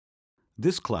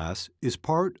This class is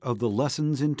part of the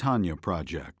Lessons in Tanya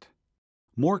project.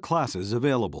 More classes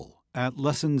available at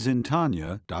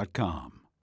lessonsintanya.com.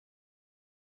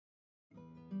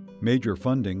 Major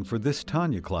funding for this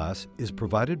Tanya class is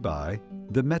provided by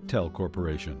the Mettel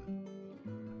Corporation.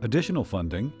 Additional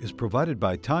funding is provided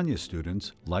by Tanya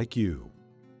students like you.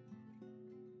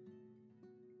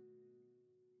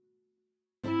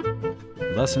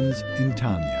 Lessons in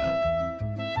Tanya.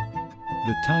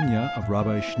 The Tanya of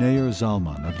Rabbi Schneur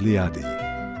Zalman of Liadi,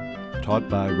 taught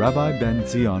by Rabbi Ben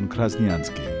Zion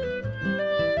Krasniansky.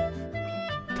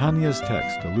 Tanya's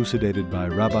text elucidated by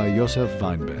Rabbi Yosef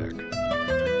Weinberg.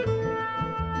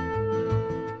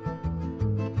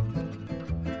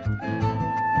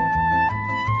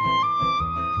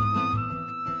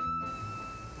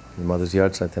 Your mother's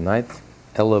yahrzeit tonight.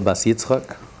 Ella Bas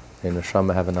Yitzchak, may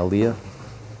Neshama have an aliyah.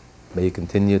 May you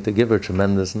continue to give her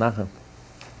tremendous nachem.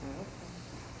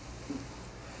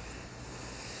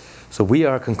 So we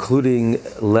are concluding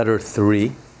letter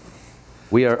 3.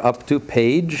 We are up to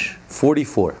page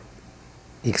 44.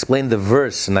 He explained the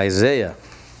verse in Isaiah,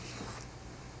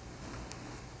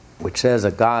 which says a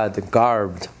God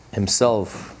garbed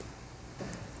himself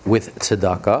with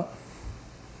tzedakah,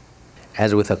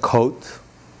 as with a coat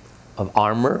of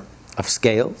armor, of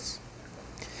scales,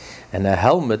 and a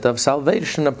helmet of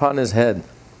salvation upon his head.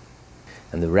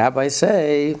 And the rabbis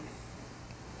say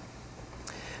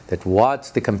that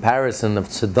what's the comparison of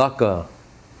tzedakah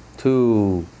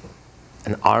to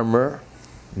an armor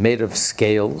made of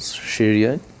scales,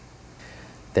 shiryan,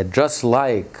 that just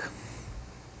like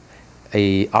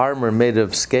a armor made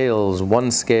of scales,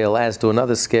 one scale adds to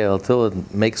another scale till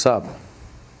it makes up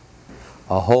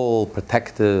a whole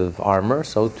protective armor,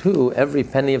 so too every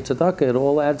penny of tzedakah, it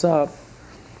all adds up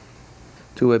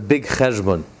to a big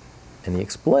cheshbon. And he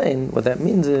explained what that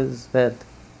means is that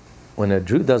when a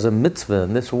Jew does a mitzvah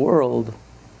in this world,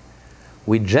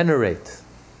 we generate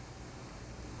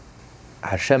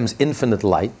Hashem's infinite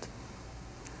light,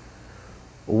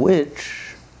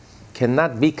 which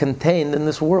cannot be contained in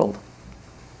this world.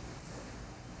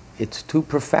 It's too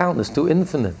profound, it's too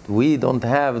infinite. We don't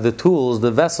have the tools,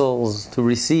 the vessels to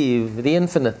receive the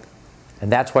infinite. And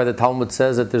that's why the Talmud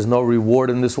says that there's no reward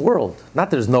in this world.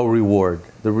 Not there's no reward.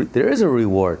 There is a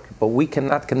reward, but we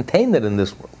cannot contain it in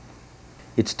this world.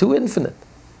 It's too infinite.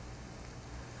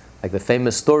 Like the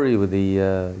famous story with the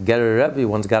Gerer Rebbe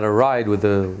once got a ride with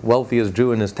the wealthiest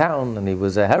Jew in his town, and he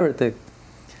was a heretic.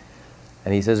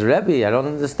 And he says, Rebbe, I don't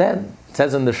understand. It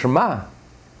says in the Shema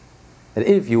that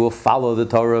if you will follow the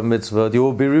Torah mitzvah, you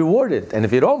will be rewarded. And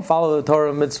if you don't follow the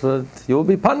Torah mitzvah, you will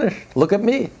be punished. Look at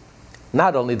me.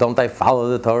 Not only don't I follow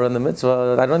the Torah and the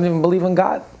mitzvah, I don't even believe in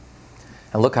God.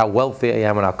 And look how wealthy I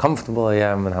am, and how comfortable I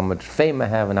am, and how much fame I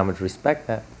have, and how much respect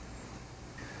I have.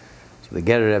 So the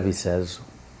Gerer Rebbe says,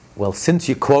 well, since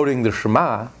you're quoting the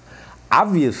Shema,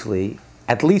 obviously,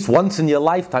 at least once in your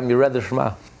lifetime you read the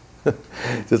Shema. He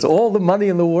says, all the money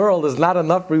in the world is not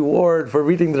enough reward for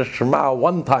reading the Shema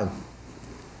one time.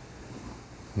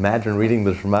 Imagine reading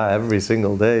the Shema every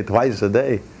single day, twice a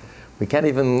day. We can't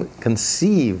even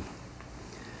conceive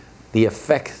the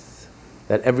effect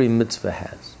that every mitzvah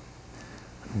has.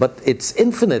 But it's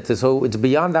infinite, so it's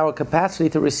beyond our capacity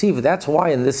to receive. That's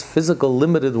why in this physical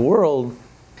limited world,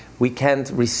 we can't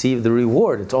receive the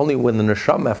reward. It's only when the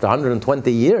neshama, after 120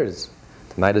 years,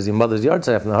 tonight is your mother's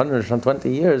yahrzeit, after 120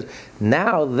 years,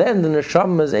 now then the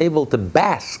neshama is able to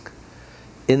bask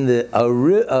in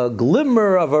a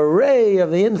glimmer of a ray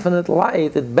of the infinite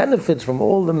light. It benefits from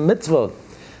all the mitzvot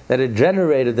that it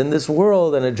generated in this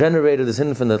world, and it generated this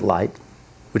infinite light,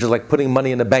 which is like putting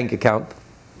money in a bank account.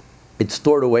 It's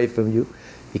stored away from you.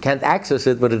 You can't access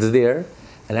it, but it's there.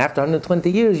 And after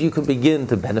 120 years, you can begin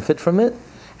to benefit from it.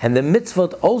 And the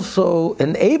mitzvot also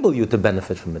enable you to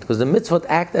benefit from it, because the mitzvot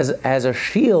act as a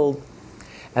shield,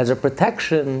 as a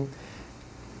protection.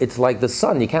 It's like the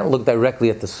sun. You can't look directly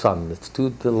at the sun.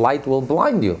 The light will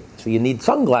blind you. So you need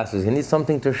sunglasses. You need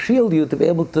something to shield you to be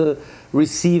able to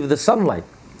receive the sunlight.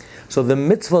 So the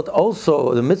mitzvot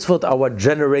are what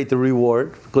generate the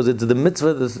reward, because it's the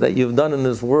mitzvah that you've done in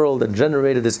this world that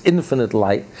generated this infinite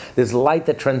light, this light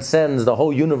that transcends the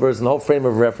whole universe and the whole frame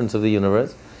of reference of the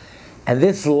universe. And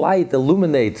this light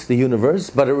illuminates the universe,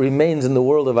 but it remains in the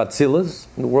world of Atzilus,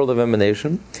 in the world of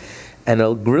emanation. And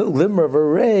a glimmer of a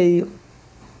ray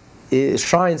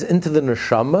shines into the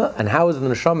neshama. And how is the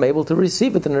neshama able to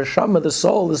receive it? The neshama, the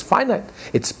soul, is finite.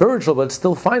 It's spiritual, but it's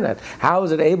still finite. How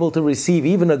is it able to receive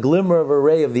even a glimmer of a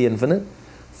ray of the infinite?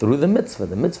 Through the mitzvah.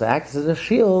 The mitzvah acts as a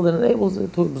shield and enables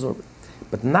it to absorb it.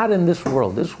 But not in this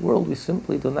world. This world, we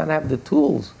simply do not have the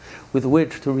tools with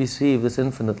which to receive this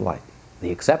infinite light. The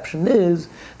exception is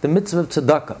the mitzvah of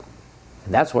tzedakah.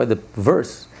 And that's why the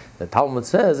verse, the Talmud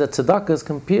says that tzedakah is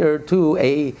compared to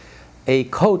a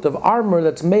coat of armor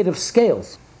that's made of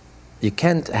scales. You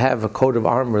can't have a coat of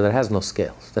armor that has no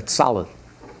scales, that's solid.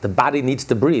 The body needs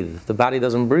to breathe. If the body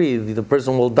doesn't breathe, the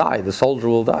person will die, the soldier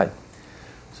will die.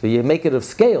 So you make it of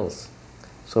scales,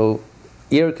 so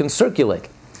air can circulate.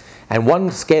 And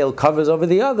one scale covers over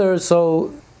the other,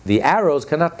 so the arrows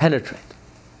cannot penetrate.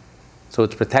 So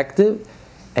it's protective,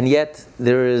 and yet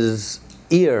there is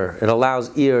air, it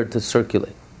allows air to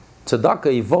circulate.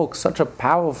 Tzedakah evokes such a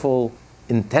powerful,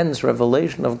 intense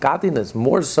revelation of godliness,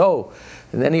 more so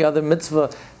than any other mitzvah,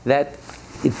 that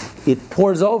it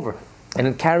pours over, and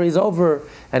it carries over,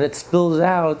 and it spills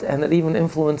out, and it even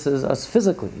influences us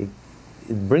physically.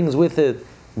 It brings with it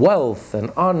wealth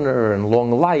and honor and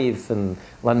long life and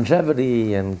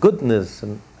longevity and goodness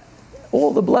and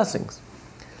all the blessings.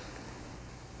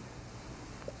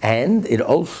 And it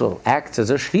also acts as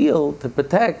a shield to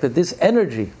protect that this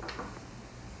energy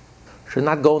should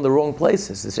not go in the wrong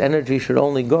places. This energy should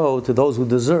only go to those who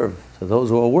deserve, to those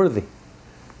who are worthy,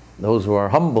 those who are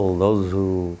humble, those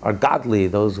who are godly,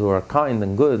 those who are kind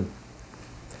and good.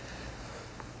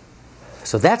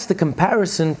 So that's the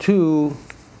comparison to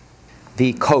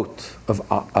the coat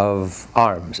of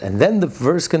arms. And then the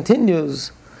verse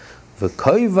continues,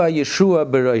 V'koiva Yeshua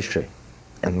b'roshei.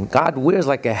 And God wears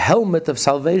like a helmet of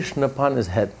salvation upon his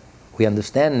head. We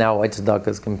understand now why tzedakah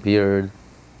is compared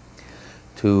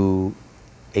to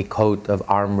a coat of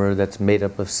armor that's made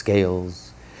up of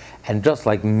scales. And just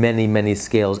like many, many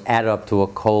scales add up to a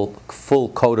full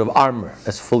coat of armor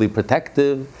that's fully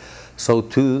protective, so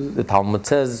too the Talmud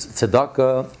says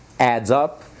tzedakah adds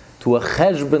up to a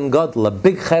cheshbon gadol, a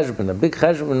big cheshbon. A big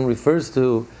cheshbon refers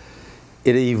to,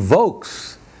 it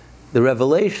evokes the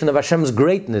revelation of Hashem's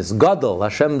greatness, gadol,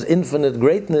 Hashem's infinite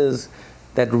greatness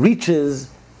that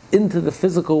reaches into the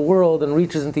physical world and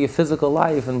reaches into your physical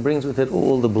life and brings with it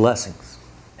all the blessings.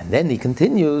 And then he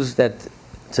continues that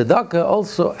tzedakah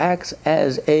also acts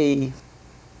as a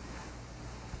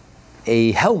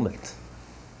helmet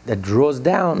that draws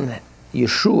down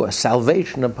Yeshua,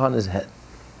 salvation, upon his head.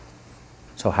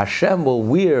 So Hashem will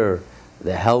wear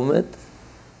the helmet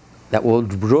that will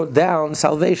draw down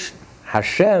salvation.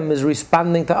 Hashem is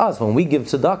responding to us when we give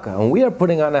tzedakah, and we are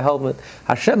putting on a helmet.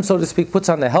 Hashem, so to speak, puts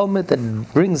on a helmet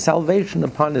that brings salvation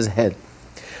upon his head.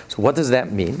 So what does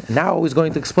that mean? Now he's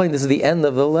going to explain, this is the end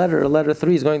of the letter. Letter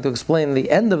 3 is going to explain the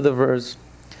end of the verse,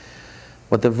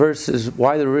 what the verse is,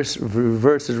 why the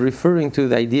verse is referring to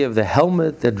the idea of the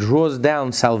helmet that draws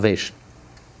down salvation.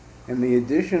 And the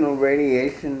additional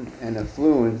radiation and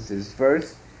affluence is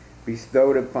first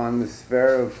bestowed upon the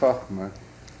sphere of Chokhmah,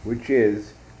 which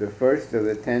is the first of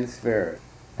the 10 spheres.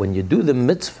 When you do the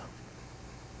mitzvah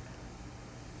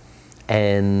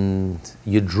and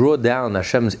you draw down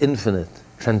Hashem's infinite,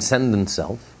 transcendent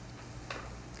self,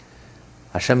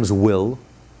 Hashem's will,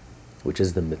 which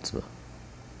is the mitzvah,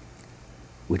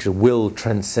 which will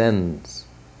transcends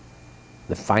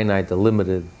the finite, the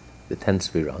limited, the 10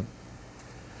 sphirot.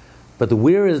 But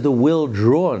where is the will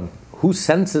drawn? Who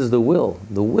senses the will?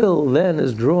 The will then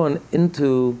is drawn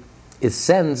into, is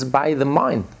sensed by the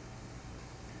mind.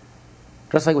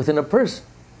 Just like within a person.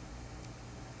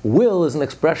 Will is an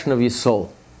expression of your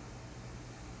soul.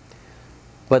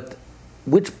 But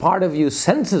which part of you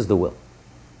senses the will?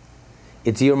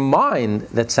 It's your mind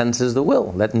that senses the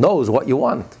will, that knows what you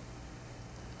want.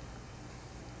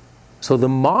 So the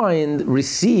mind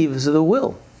receives the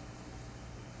will.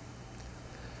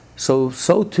 So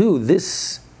too,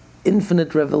 this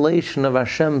infinite revelation of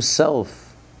Hashem's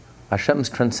self, Hashem's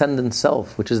transcendent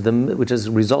self, which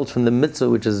results from the mitzvah,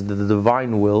 which is the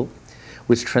divine will,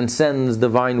 which transcends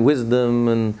divine wisdom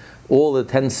and all the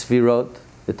 10 sfirot,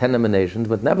 the 10 emanations,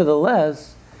 but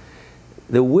nevertheless,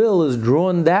 the will is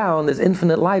drawn down, this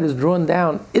infinite light is drawn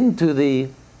down into the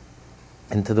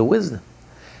wisdom.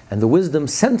 And the wisdom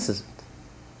senses it.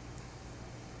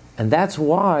 And that's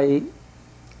why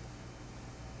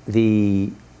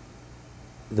the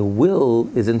will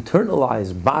is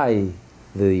internalized by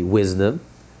the wisdom,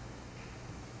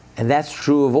 and that's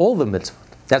true of all the mitzvot.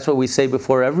 That's what we say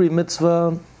before every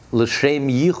mitzvah, l'shem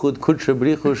yichud kudsha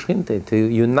brichu shchinte, to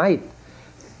unite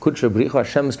kudsha brichu,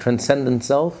 Hashem's transcendent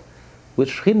self, with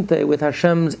shchinte, with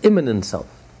Hashem's immanent self.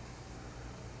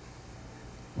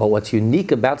 But what's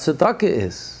unique about tzedakah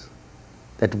is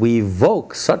that we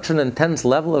evoke such an intense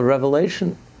level of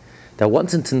revelation that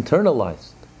once it's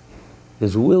internalized,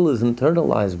 His will is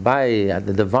internalized by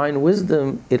the divine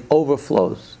wisdom, it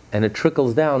overflows and it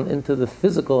trickles down into the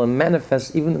physical and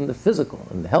manifests even in the physical,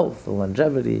 in health and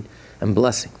longevity and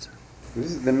blessings.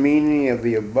 This is the meaning of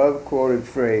the above quoted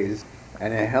phrase,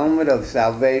 and a helmet of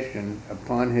salvation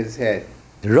upon his head.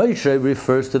 The Roisha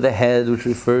refers to the head, which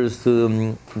refers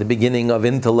to the beginning of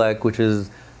intellect, which is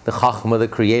the Chachma, the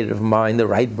creative mind, the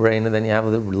right brain, and then you have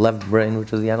the left brain,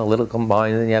 which is the analytical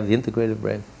mind, and then you have the integrative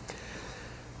brain.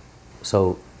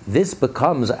 So this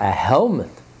becomes a helmet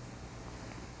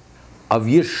of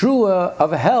Yeshua,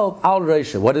 of help, al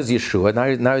Roisha. What is Yeshua?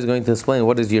 Now he's going to explain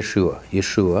what is Yeshua.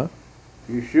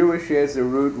 Yeshua shares a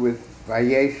root with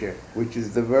Vayesha, which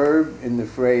is the verb in the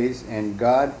phrase, and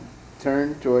God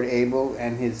turned toward Abel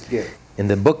and his gift. In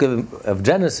the book of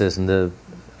Genesis, in the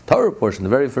Torah portion, the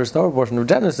very first Torah portion of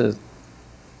Genesis,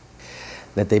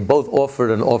 that they both offered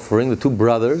an offering, the two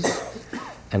brothers,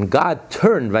 and God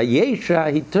turned,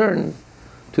 Vayesha, he turned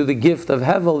to the gift of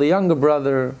Hevel, the younger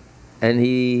brother, and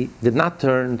he did not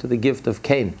turn to the gift of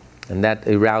Cain. And that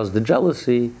aroused the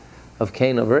jealousy of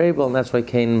Cain over Abel, and that's why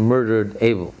Cain murdered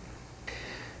Abel.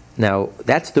 Now,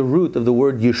 that's the root of the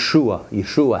word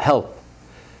Yeshua, help.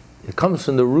 It comes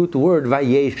from the root word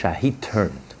Vayesha, he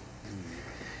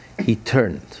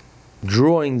turned,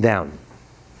 drawing down.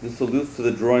 This alludes to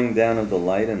the drawing down of the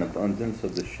light and abundance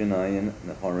of the Shinayin and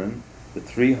the Harim, the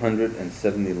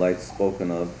 370 lights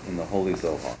spoken of in the Holy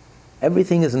Zohar.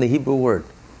 Everything is in the Hebrew word.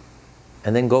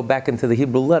 And then go back into the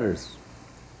Hebrew letters.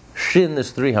 Shin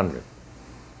is 300.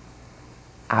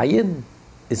 Ayin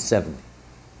is 70.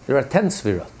 There are 10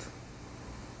 Sfirot.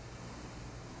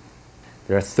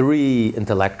 There are 3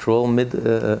 intellectual,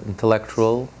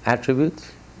 intellectual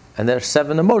attributes, and there are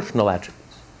 7 emotional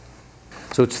attributes.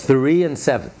 So it's 3 and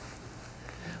 7.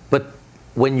 But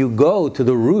when you go to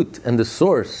the root and the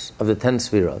source of the 10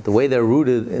 Sfirot, the way they're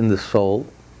rooted in the soul,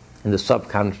 in the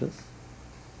subconscious,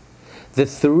 the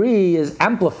 3 is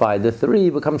amplified. The 3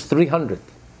 becomes 300.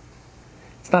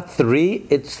 It's not 3,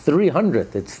 it's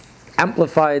 300. It's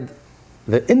amplified.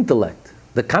 The intellect,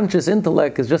 the conscious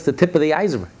intellect, is just the tip of the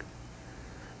iceberg.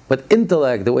 But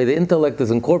intellect, the way the intellect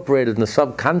is incorporated in the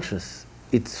subconscious,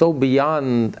 it's so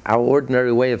beyond our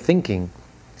ordinary way of thinking.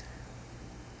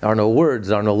 There are no words,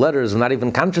 there are no letters, we're not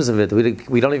even conscious of it.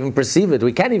 We don't even perceive it,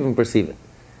 we can't even perceive it.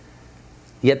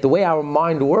 Yet the way our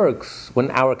mind works,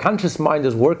 when our conscious mind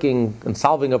is working and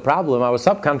solving a problem, our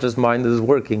subconscious mind is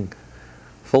working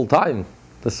full time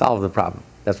to solve the problem.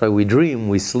 That's why we dream,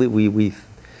 we sleep,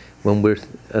 when we're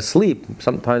asleep,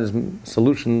 sometimes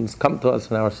solutions come to us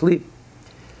in our sleep.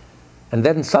 And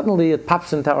then suddenly it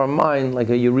pops into our mind like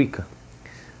a eureka.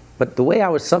 But the way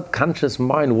our subconscious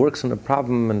mind works on a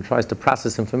problem and tries to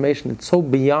process information, it's so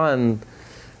beyond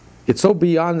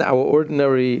our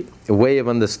ordinary way of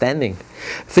understanding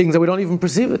things that we don't even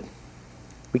perceive it.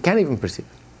 We can't even perceive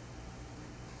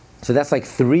it. So that's like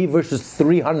 3 versus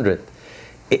 300.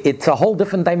 It's a whole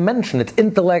different dimension. It's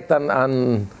intellect on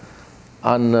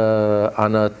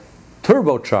a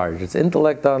turbocharge. It's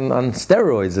intellect on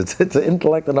steroids. It's an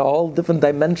intellect on a whole different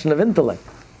dimension of intellect.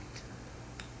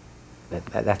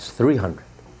 That's 300.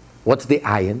 What's the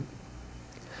ayin?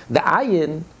 The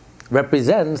ayin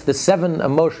represents the 7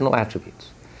 emotional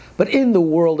attributes. But in the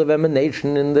world of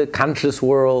emanation, in the conscious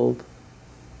world,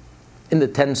 in the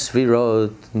 10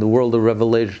 Sfirot, in the world of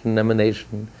revelation,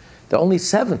 emanation, there are only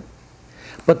 7.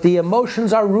 But the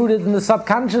emotions are rooted in the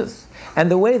subconscious. And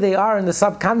the way they are in the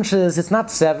subconscious, it's not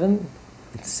 7,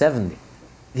 it's 70.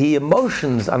 The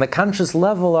emotions on a conscious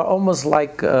level are almost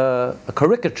like a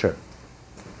caricature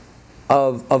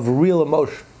of real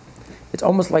emotion. It's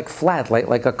almost like flat,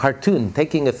 like a cartoon,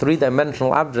 taking a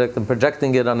 3-dimensional object and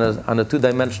projecting it on a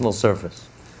 2-dimensional surface.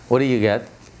 What do you get?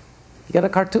 You get a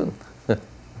cartoon.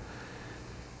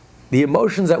 The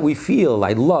emotions that we feel,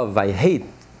 I love, I hate,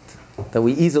 that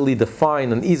we easily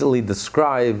define and easily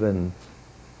describe, and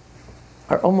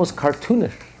are almost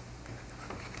cartoonish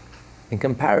in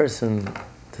comparison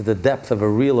to the depth of a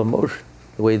real emotion,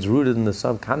 the way it's rooted in the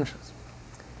subconscious,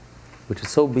 which is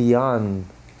so beyond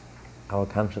our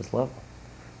conscious level,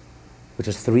 which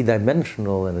is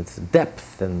 3-dimensional in its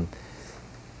depth, and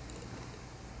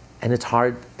it's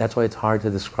hard. That's why it's hard to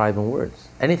describe in words.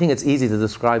 Anything that's easy to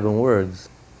describe in words,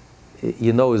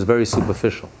 is very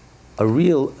superficial. A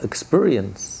real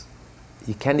experience,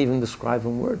 you can't even describe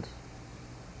in words.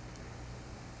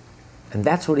 And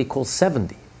that's what he calls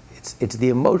 70. It's the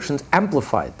emotions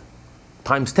amplified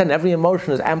times 10. Every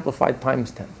emotion is amplified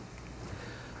times 10.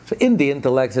 So in the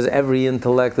intellect, says every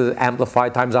intellect is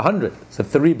amplified times 100. So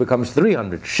 3 becomes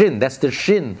 300. Shin, that's the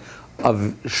shin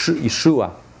of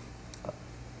Yeshua.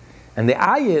 And the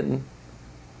ayin,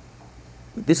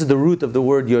 this is the root of the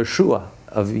word Yeshua,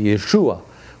 of Yeshua,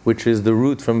 which is the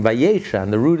root from Vayesha,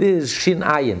 and the root is Shin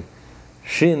Ayin.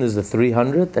 Shin is the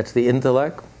 300, that's the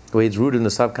intellect, the way it's rooted in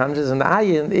the subconscious, and the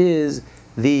Ayin is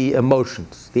the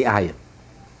emotions, the Ayin.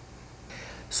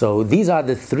 So these are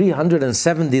the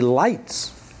 370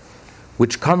 lights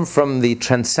which come from the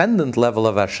transcendent level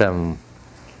of Hashem,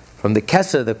 from the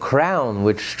Keser, the crown,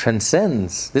 which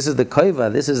transcends. This is the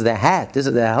koiva, this is the hat, this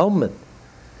is the helmet.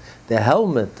 The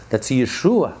helmet that's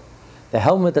Yeshua, the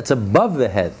helmet that's above the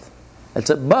head, that's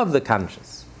above the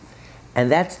conscious. And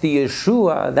that's the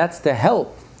Yeshua, that's the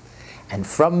help. And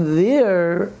from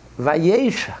there,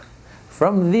 Vayesha,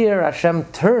 from there Hashem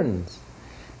turns.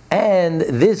 And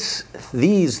these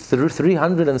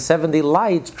 370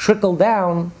 lights trickle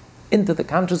down into the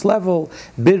conscious level,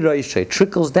 B'Roishe,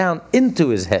 trickles down into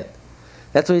his head.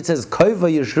 That's why it says, Koiva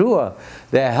Yeshua,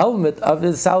 the helmet of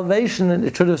his salvation, and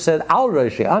it should have said Al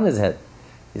Roishe, on his head.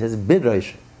 It says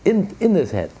B'Roishe, in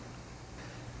his head.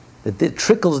 It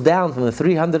trickles down from the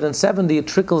 370, it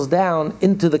trickles down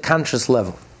into the conscious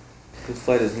level. This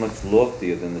light is much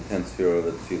loftier than the 10th sphere of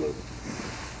Atzilut.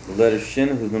 The letter Shin,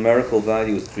 whose numerical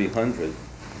value is 300,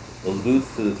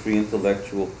 alludes to the three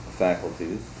intellectual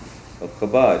faculties of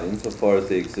Chabad, insofar as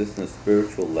they exist in a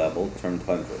spiritual level termed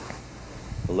 100.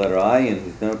 The letter Ayin,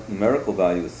 whose numerical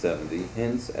value is 70,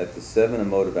 hints at the 7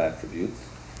 emotive attributes,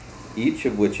 each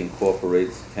of which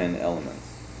incorporates 10 elements.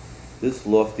 This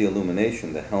lofty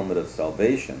illumination, the helmet of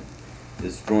salvation,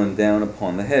 is drawn down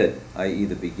upon the head, i.e.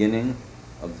 the beginning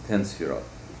of the 10th Sefirot.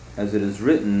 As it is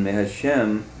written, may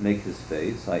Hashem make his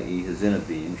face, i.e. his inner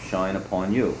being, shine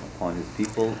upon you, upon his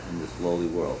people in this lowly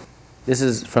world. This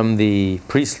is from the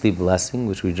priestly blessing,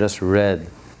 which we just read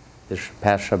this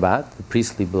past Shabbat, the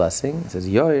priestly blessing. It says,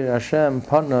 Yoir Hashem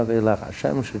panav elach,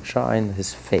 Hashem should shine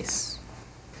his face.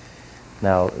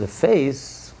 Now, the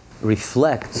face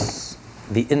reflects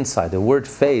the inside. The word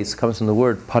face comes from the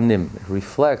word panim. It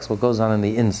reflects what goes on in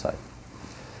the inside.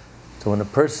 So when a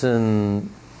person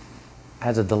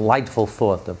has a delightful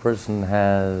thought, a person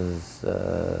has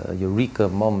a eureka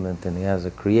moment, and he has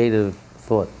a creative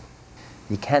thought,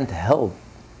 you can't help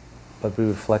but be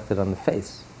reflected on the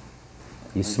face.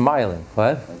 He's smiling.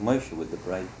 What? Like Moshe with the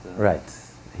bright... Right.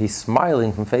 He's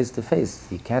smiling from face to face.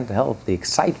 You can't help. The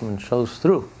excitement shows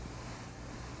through.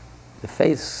 The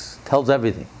face tells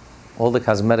everything. All the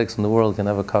cosmetics in the world can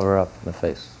never cover up the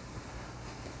face.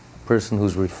 A person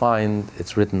who's refined,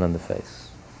 it's written on the face.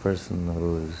 A person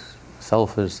who's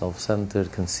selfish,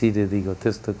 self-centered, conceited,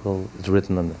 egotistical, it's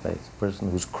written on the face. A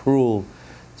person who's cruel,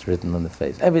 it's written on the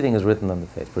face. Everything is written on the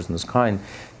face. A person who's kind,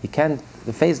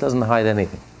 the face doesn't hide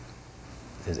anything.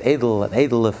 There's an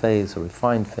edel face, a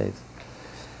refined face.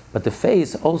 But the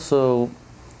face also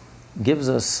gives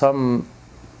us some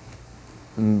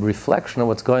reflection of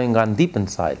what's going on deep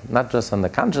inside, not just on the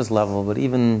conscious level, but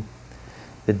even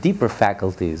the deeper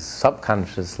faculties,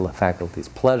 subconscious faculties,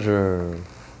 pleasure,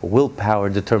 willpower,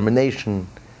 determination.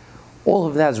 All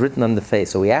of that is written on the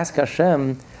face. So we ask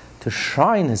Hashem to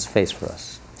shine his face for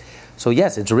us. So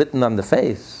yes, it's written on the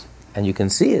face, and you can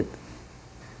see it.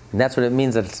 And that's what it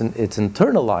means, that it's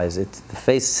internalized. The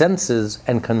face senses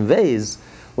and conveys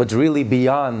what's really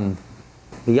beyond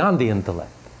the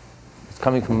intellect. It's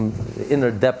coming from the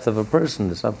inner depth of a person,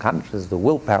 the subconscious, the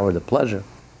willpower, the pleasure.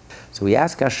 So we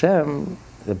ask Hashem,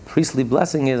 the priestly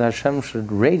blessing is Hashem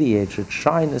should radiate, should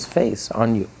shine his face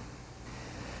on you.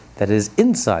 That his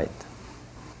inside,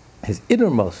 his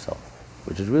innermost self,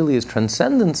 which is really his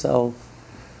transcendent self,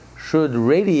 should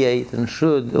radiate and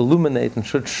should illuminate and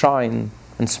should shine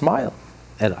and smile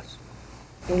at us.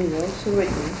 It is also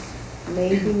written,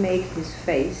 may he make his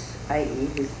face, i.e.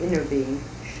 his inner being,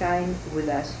 shine with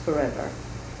us forever.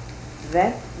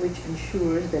 That which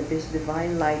ensures that this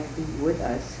divine light be with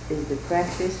us is the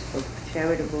practice of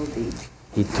charitable deeds.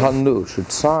 Itanu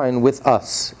should shine with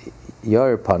us.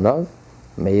 Yair panav,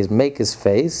 may he make his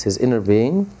face, his inner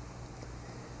being,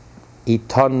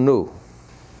 Itanu,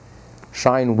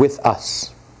 shine with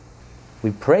us.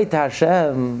 We pray to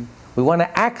Hashem, we want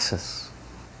to access.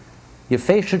 Your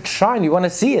face should shine, you want to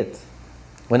see it.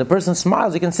 When a person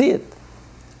smiles, you can see it.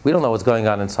 We don't know what's going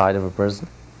on inside of a person.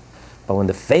 But when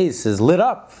the face is lit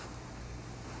up,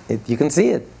 you can see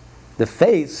it. The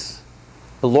face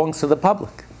belongs to the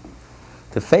public.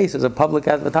 The face is a public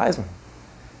advertisement.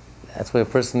 That's why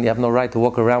you have no right to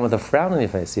walk around with a frown on your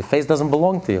face. Your face doesn't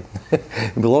belong to you.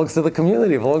 It belongs to the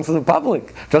community, it belongs to the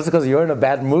public. Just because you're in a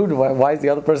bad mood, why is the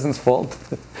other person's fault?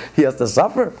 He has to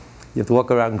suffer. You have to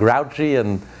walk around grouchy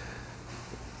and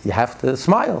you have to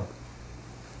smile.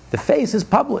 The face is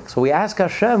public. So we ask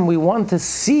Hashem, we want to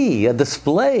see a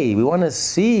display. We want to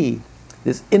see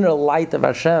this inner light of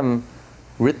Hashem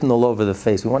written all over the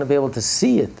face. We want to be able to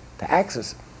see it, to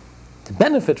access it, to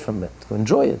benefit from it, to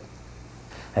enjoy it.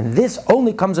 And this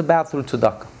only comes about through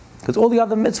tzedakah. Because all the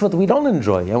other mitzvot we don't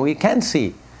enjoy and we can't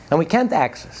see and we can't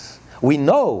access. We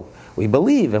know We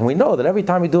believe and we know that every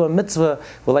time we do a mitzvah,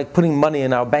 we're like putting money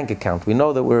in our bank account. We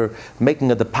know that we're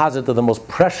making a deposit of the most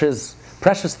precious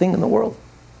thing in the world.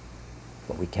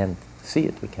 But we can't see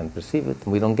it, we can't perceive it,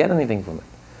 and we don't get anything from it.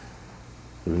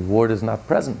 The reward is not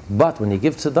present. But when you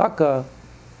give tzedakah,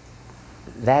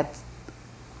 that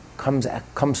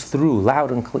comes through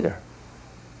loud and clear.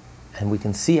 And we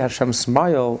can see Hashem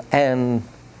smile and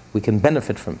we can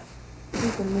benefit from it. This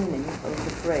is the meaning of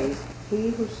the phrase, he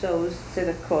who sows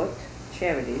tzedakot,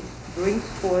 charities, brings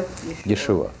forth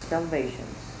Yeshua,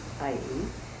 salvations, i.e.,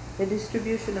 the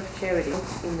distribution of charity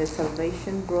in the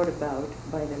salvation brought about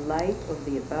by the light of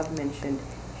the above-mentioned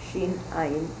Shin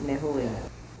Ayin Nehurim.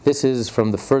 This is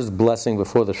from the first blessing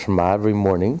before the Shema every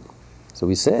morning. So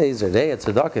we say, Zerdei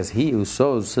tzedakah is he who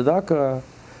sows tzedakah,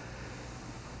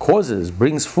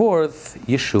 brings forth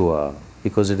Yeshua,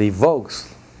 because it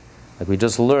evokes, like we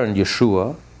just learned,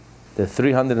 Yeshua, the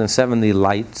 370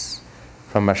 lights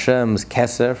from Hashem's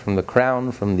keser, from the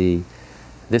crown,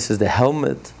 this is the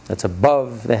helmet that's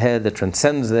above the head, that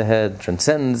transcends the head,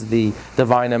 transcends the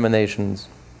divine emanations.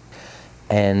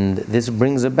 And this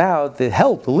brings about the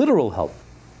help, the literal help.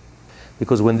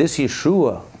 Because when this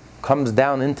Yeshua comes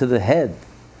down into the head,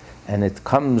 and it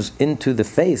comes into the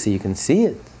face, so you can see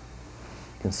it.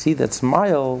 You can see that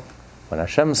smile. When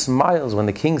Hashem smiles, when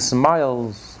the King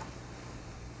smiles,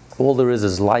 all there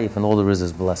is life and all there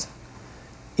is blessing.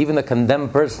 Even a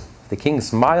condemned person, if the King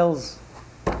smiles,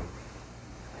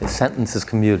 his sentence is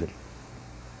commuted.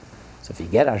 So if you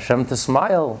get Hashem to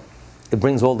smile, it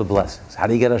brings all the blessings. How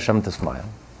do you get Hashem to smile?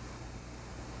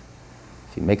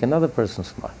 If you make another person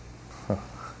smile.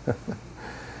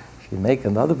 If you make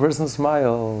another person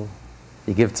smile,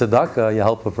 you give tzedakah, you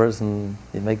help a person,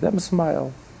 you make them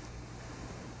smile,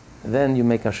 then you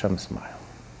make Hashem smile.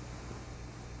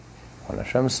 When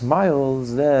Hashem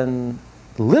smiles, then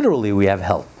literally we have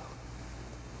help.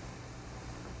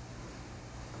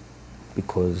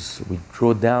 Because we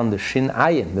draw down the Shin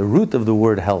Ayin, the root of the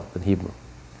word help in Hebrew.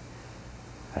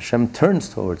 Hashem turns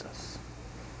towards us.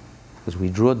 Because we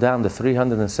draw down the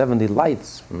 370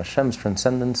 lights from Hashem's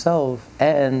transcendent self,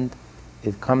 and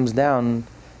it comes down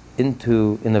in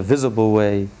a visible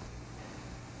way,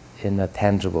 in a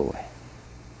tangible way.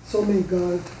 So may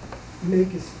God make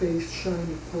his face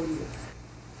shine upon you.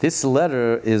 This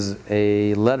letter is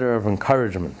a letter of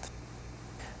encouragement,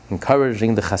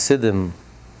 encouraging the Hasidim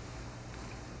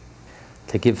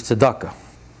to give tzedakah.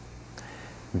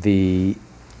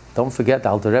 Don't forget,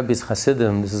 Alter Rebbe's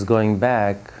Hasidim, this is going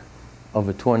back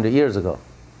over 200 years ago.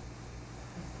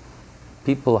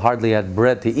 People hardly had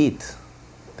bread to eat.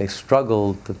 They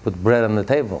struggled to put bread on the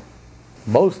table.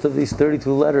 Most of these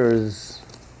 32 letters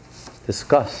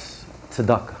discuss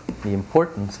tzedakah, the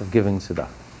importance of giving tzedakah.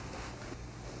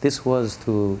 This was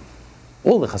to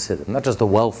all the Hasidim, not just the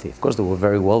wealthy. Of course, there were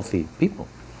very wealthy people.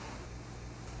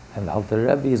 And the Alter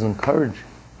Rebbe is encouraging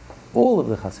all of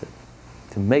the Hasidim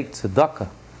to make tzedakah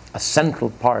a central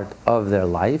part of their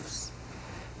lives,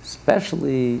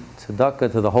 especially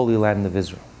tzedakah to the Holy Land of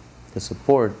Israel, to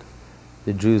support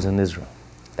the Jews in Israel.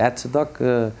 That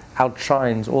tzedakah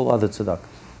outshines all other tzedakahs.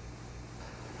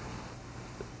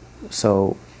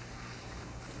 So,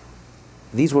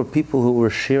 these were people who were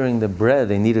sharing the bread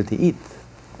they needed to eat.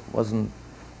 There was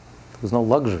no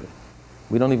luxury.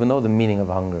 We don't even know the meaning of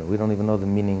hunger. We don't even know the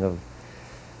meaning of,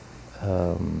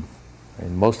 and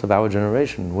most of our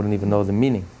generation wouldn't even know the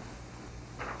meaning.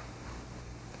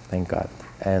 Thank God.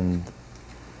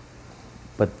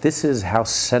 But this is how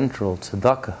central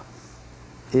tzedakah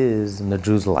is in the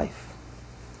Jew's life.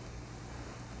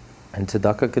 And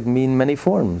tzedakah could mean many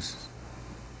forms.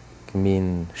 It can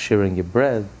mean sharing your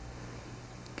bread.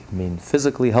 It can mean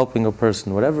physically helping a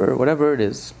person, whatever it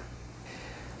is.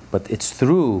 But it's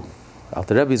through,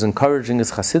 Alter Rebbe is encouraging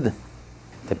his Hasidim,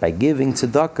 that by giving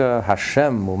tzedakah,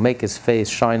 Hashem will make his face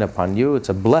shine upon you. It's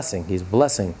a blessing. He's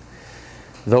blessing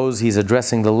those he's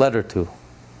addressing the letter to.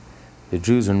 The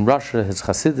Jews in Russia, his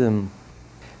Hasidim.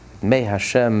 May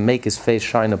Hashem make his face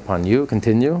shine upon you.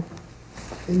 Continue.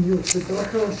 And your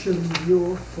tzedakah shall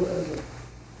endure forever.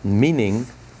 Meaning,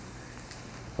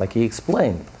 like he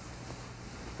explained,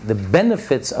 the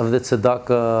benefits of the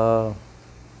tzedakah,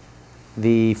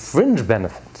 the fringe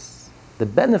benefits,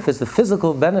 the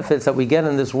physical benefits that we get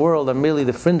in this world are merely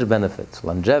the fringe benefits.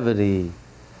 Longevity,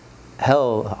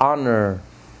 health, honor,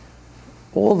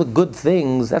 all the good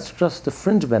things, that's just the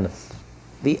fringe benefits.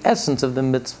 The essence of the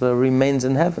mitzvah remains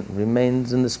in heaven,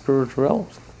 remains in the spiritual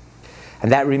realms.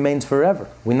 And that remains forever.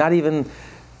 We're not even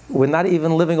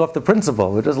living off the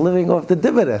principle, we're just living off the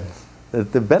dividends.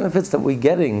 The benefits that we're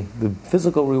getting, the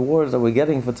physical rewards that we're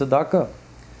getting for tzedakah.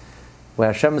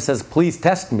 Where Hashem says, please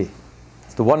test me.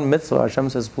 It's the one mitzvah Hashem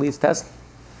says, please test me.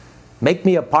 Make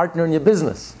me a partner in your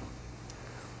business.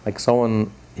 Like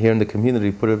someone here in the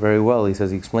community put it very well. He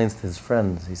says, he explains to his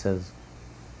friends, he says,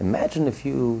 imagine if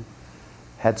you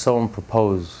had someone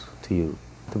propose to you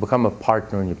to become a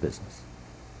partner in your business.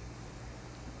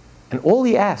 And all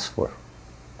he asks for,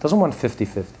 doesn't want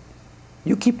 50-50.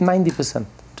 You keep 90%.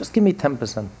 Just give me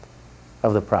 10%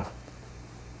 of the profit.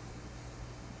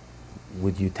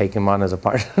 Would you take him on as a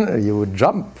partner? You would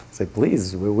jump. Say,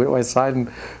 please, where do I sign?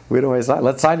 Where do I sign?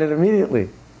 Let's sign it immediately.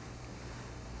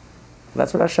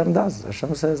 That's what Hashem does.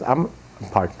 Hashem says, I'm a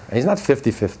partner. And he's not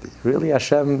 50-50. Really,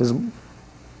 Hashem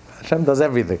does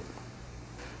everything.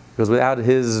 Because without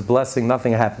his blessing,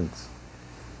 nothing happens.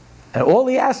 And all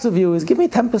he asks of you is, give me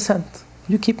 10%.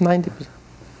 You keep 90%.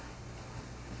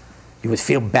 You would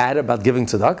feel bad about giving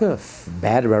tzedakah,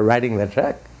 bad about writing that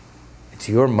check. It's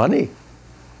your money.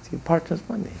 It's your partner's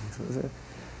money.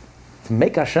 To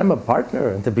make Hashem a partner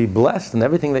and to be blessed in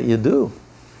everything that you do,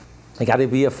 you got to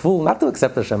be a fool not to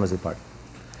accept Hashem as a partner.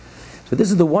 So this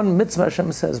is the one mitzvah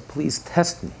Hashem says, please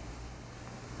test me.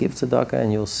 Give tzedakah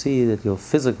and you'll see that you'll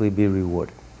physically be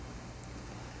rewarded.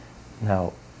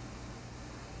 Now,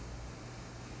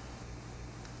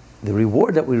 the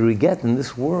reward that we get in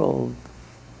this world,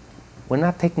 we're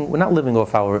not living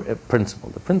off our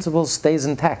principle. The principle stays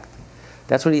intact.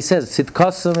 That's what he says.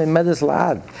 Tzidkasam emedes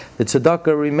la'ad. The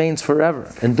tzedakah remains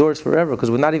forever, endures forever,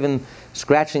 because we're not even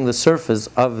scratching the surface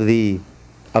of the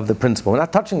principle. We're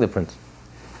not touching the principle.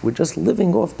 We're just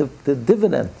living off the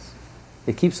dividends.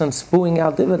 It keeps on spewing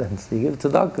out dividends. You give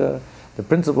tzedakah, the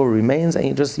principle remains, and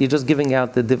you're just giving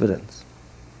out the dividends.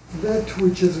 That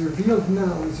which is revealed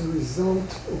now as a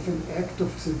result of an act of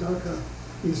tzedakah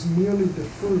is merely the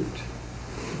fruit.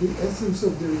 The essence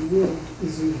of the reward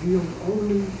is revealed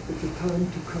only at the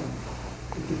time to come,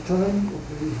 at the time of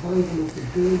the revival of the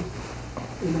dead,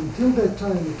 and until that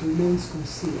time it remains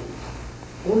concealed.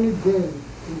 Only then,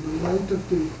 in the light of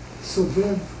the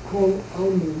Sovev Kol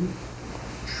Almin,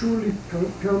 truly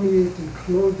permeate and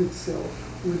clothe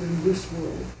itself within this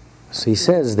world. So he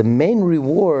says the main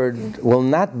reward will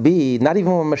not be, not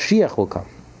even when Mashiach will come.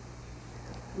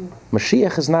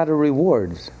 Mashiach is not a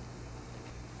reward.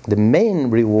 The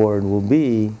main reward will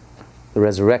be the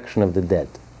resurrection of the dead.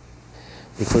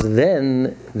 Because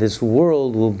then this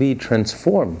world will be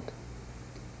transformed.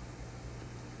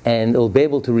 And it will be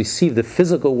able to receive, the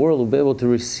physical world will be able to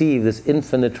receive this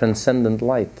infinite transcendent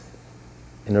light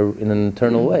in an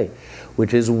eternal way.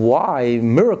 Which is why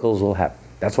miracles will happen.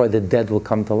 That's why the dead will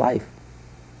come to life.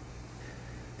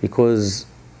 Because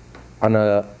on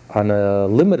a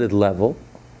limited level,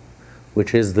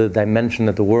 which is the dimension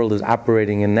that the world is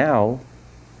operating in now,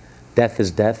 death is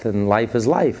death and life is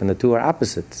life, and the two are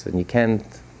opposites, and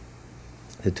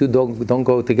the two don't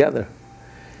go together.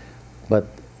 But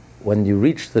when you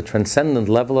reach the transcendent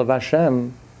level of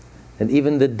Hashem, then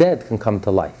even the dead can come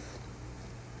to life.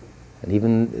 And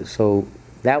even so,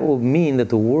 that will mean that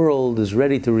the world is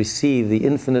ready to receive the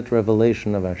infinite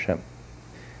revelation of Hashem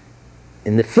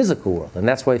in the physical world. And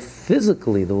that's why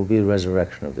physically there will be a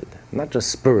resurrection of the dead, not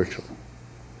just spiritual.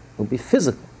 It will be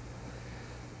physical.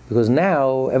 Because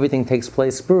now everything takes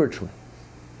place spiritually.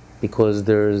 Because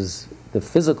the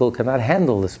physical cannot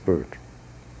handle the spiritual.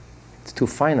 It's too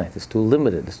finite, it's too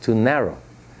limited, it's too narrow.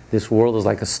 This world is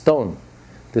like a stone.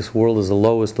 This world is the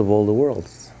lowest of all the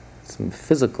worlds. It's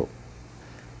physical.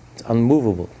 It's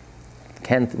unmovable. It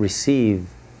can't receive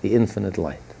the infinite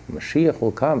light. Mashiach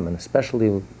will come, and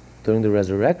especially during the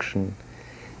resurrection,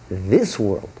 this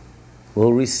world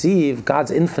will receive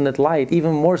God's infinite light,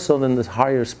 even more so than the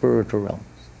higher spiritual realms.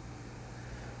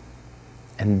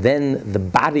 And then the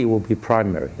body will be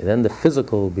primary, and then the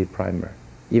physical will be primary,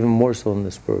 even more so than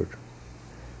the spiritual.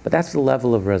 But that's the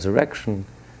level of resurrection.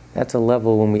 That's a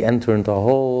level when we enter into a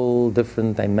whole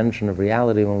different dimension of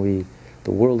reality, when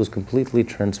the world is completely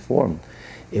transformed.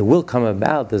 It will come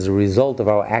about as a result of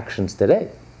our actions today,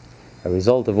 a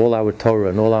result of all our Torah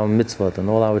and all our mitzvot and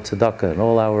all our tzedakah and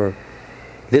all our...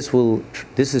 This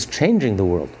is changing the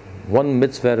world. One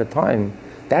mitzvah at a time.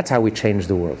 That's how we change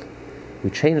the world. We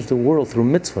change the world through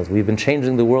mitzvot. We've been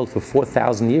changing the world for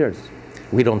 4,000 years.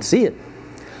 We don't see it.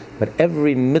 But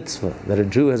every mitzvah that a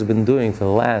Jew has been doing for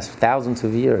the last thousands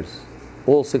of years,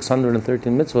 all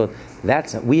 613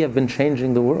 mitzvot, we have been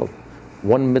changing the world.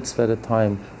 One mitzvah at a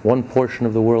time, one portion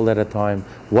of the world at a time,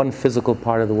 one physical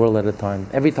part of the world at a time.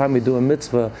 Every time we do a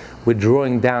mitzvah, we're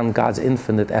drawing down God's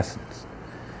infinite essence.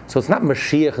 So it's not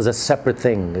Mashiach as a separate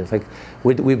thing. It's like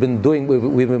we've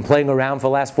been playing around for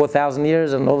the last 4,000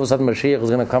 years, and all of a sudden Mashiach is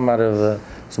going to come out of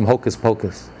some hocus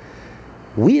pocus.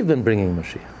 We have been bringing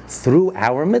Mashiach through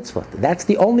our mitzvah. That's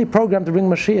the only program to bring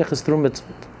Mashiach, is through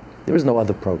mitzvah. There is no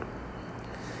other program.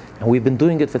 And we've been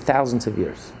doing it for thousands of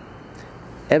years.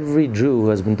 Every Jew who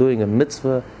has been doing a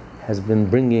mitzvah has been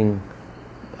bringing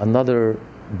another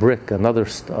brick, another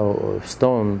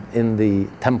stone in the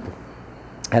temple,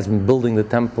 has been building the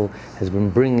temple, has been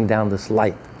bringing down this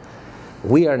light.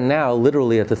 We are now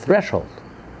literally at the threshold.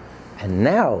 And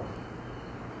now,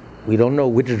 we don't know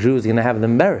which Jew is going to have the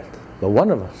merit, but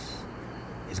one of us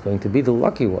is going to be the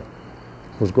lucky one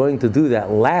who's going to do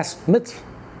that last mitzvah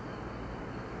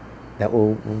that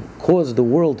will cause the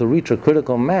world to reach a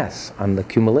critical mass on the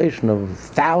accumulation of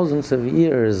thousands of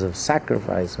years of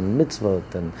sacrifice and mitzvot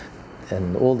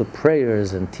and all the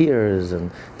prayers and tears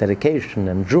and dedication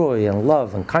and joy and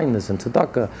love and kindness and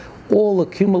tzedakah, all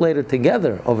accumulated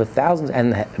together over thousands,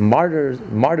 and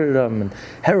martyrdom and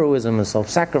heroism and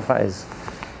self-sacrifice,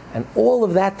 and all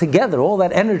of that together, all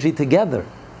that energy together,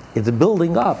 it's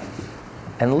building up.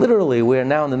 And literally we are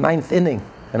now in the 9th inning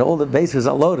and all the bases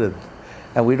are loaded,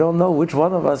 and we don't know which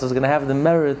one of us is going to have the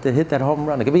merit to hit that home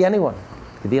run. It could be anyone,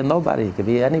 it could be a nobody, it could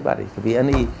be anybody, it could be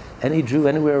any Jew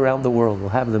anywhere around the world will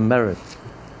have the merit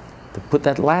to put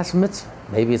that last mitzvah.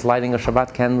 Maybe it's lighting a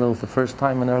Shabbat candle the first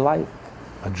time in their life.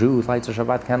 A Jew lights a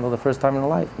Shabbat candle the first time in their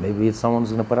life. Maybe it's someone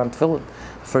who's going to put on tefillin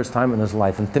the first time in his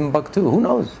life in Timbuktu. Who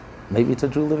knows? Maybe it's a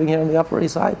Jew living here on the Upper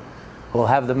East Side who will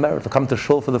have the merit to come to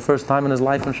shul for the first time in his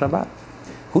life in Shabbat.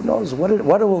 Who knows what it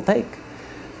will take?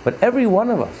 But every one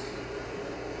of us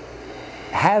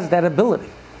has that ability.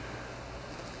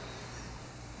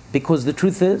 Because the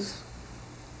truth is,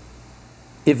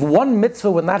 if one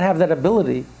mitzvah would not have that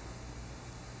ability,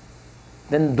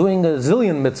 then doing a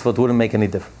zillion mitzvot wouldn't make any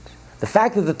difference. The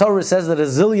fact that the Torah says that a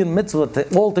zillion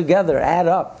mitzvot all together add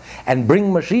up and bring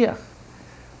Mashiach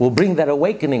will bring that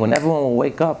awakening when everyone will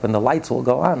wake up and the lights will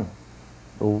go on.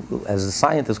 As the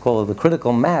scientists call it, the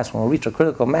critical mass, when we reach a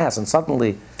critical mass and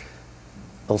suddenly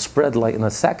it'll spread like in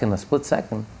a split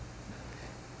second.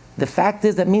 The fact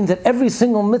is that means that every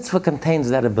single mitzvah contains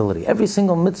that ability. Every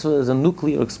single mitzvah is a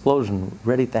nuclear explosion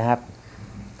ready to happen.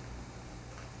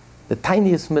 The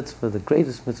tiniest mitzvah, the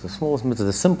greatest mitzvah, the smallest mitzvah,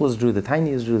 the simplest Jew, the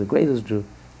tiniest Jew, the greatest Jew,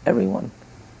 every one.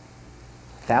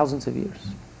 Thousands of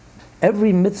years.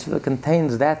 Every mitzvah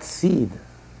contains that seed,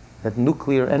 that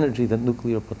nuclear energy, that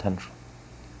nuclear potential.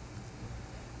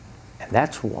 And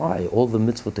that's why all the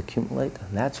mitzvot accumulate,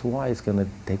 and that's why it's going to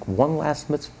take one last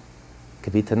mitzvah. It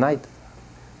could be tonight,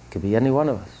 it could be any one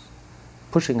of us,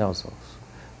 pushing ourselves,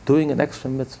 doing an extra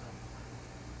mitzvah.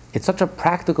 It's such a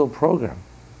practical program.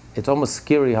 It's almost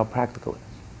scary how practical it is.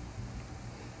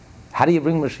 How do you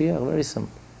bring Mashiach? Very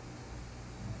simple.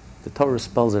 The Torah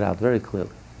spells it out very clearly.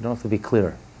 You don't have to be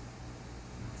clear.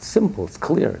 It's simple, it's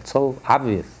clear, it's so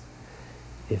obvious.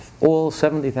 If all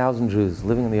 70,000 Jews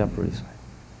living in the Upper East Side,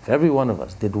 if every one of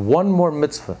us did one more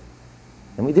mitzvah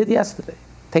than we did yesterday,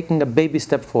 taking a baby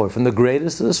step forward from the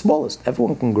greatest to the smallest,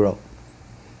 everyone can grow.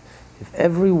 If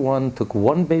everyone took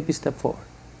one baby step forward,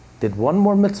 did one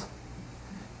more mitzvah,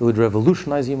 it would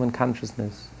revolutionize human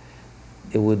consciousness.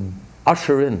 It would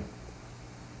usher in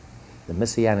the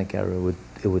Messianic era.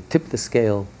 It would tip the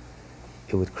scale.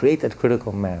 It would create that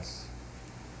critical mass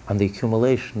on the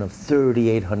accumulation of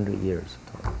 3,800 years.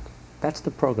 That's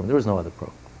the program. There is no other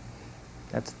program.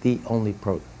 That's the only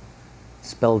program,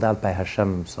 spelled out by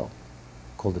Hashem himself,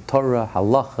 called the Torah,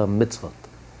 Halacha, Mitzvot.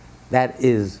 That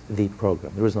is the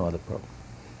program. There is no other program.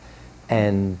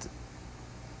 And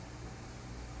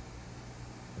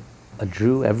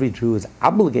every Jew is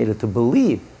obligated to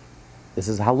believe, this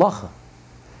is halacha.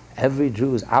 Every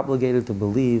Jew is obligated to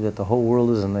believe that the whole world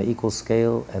is on an equal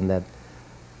scale and that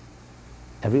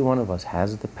every one of us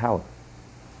has the power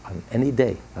on any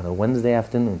day, on a Wednesday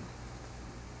afternoon,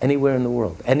 anywhere in the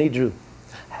world, any Jew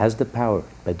has the power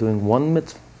by doing one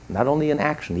mitzvah, not only in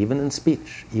action, even in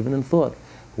speech, even in thought.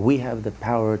 We have the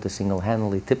power to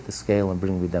single-handedly tip the scale and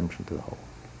bring redemption to the whole.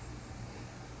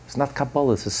 It's not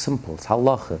Kabbalah, it's simple, it's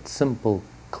halacha, it's simple,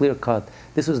 clear-cut.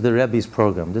 This is the Rebbe's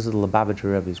program, this is the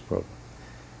Lubavitcher Rebbe's program.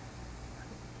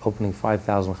 Opening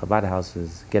 5,000 Chabad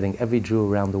houses, getting every Jew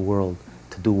around the world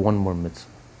to do one more mitzvah.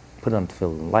 Put on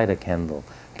tefillin, light a candle,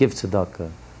 give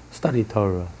tzedakah, study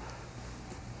Torah,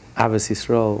 Avos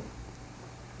Yisrael,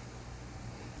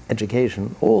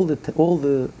 education, all the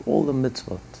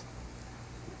mitzvot.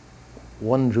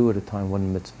 One Jew at a time,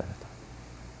 one mitzvah at a time.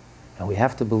 And we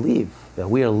have to believe that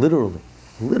we are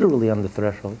literally on the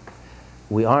threshold.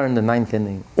 We are in the 9th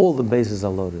inning. All the bases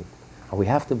are loaded. And we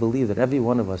have to believe that every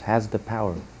one of us has the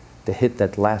power to hit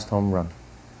that last home run.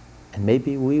 And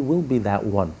maybe we will be that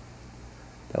one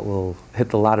that will hit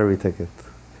the lottery ticket.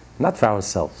 Not for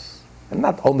ourselves. And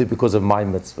not only because of my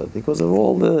mitzvah, because of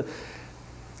all the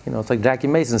You know, it's like Jackie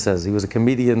Mason says, he was a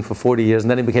comedian for 40 years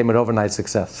and then he became an overnight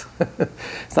success.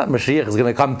 It's not Mashiach is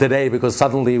going to come today because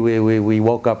suddenly we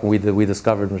woke up and we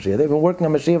discovered Mashiach. They've been working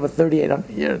on Mashiach for 3,800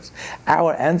 years.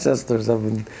 Our ancestors have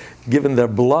been given their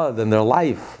blood and their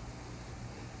life.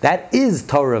 That is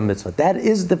Torah mitzvah. That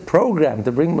is the program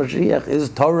to bring Mashiach, is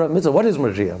Torah mitzvah. What is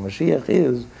Mashiach? Mashiach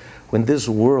is when this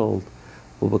world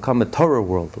will become a Torah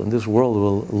world, when this world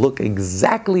will look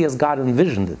exactly as God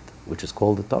envisioned it, which is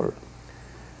called the Torah.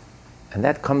 And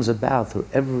that comes about through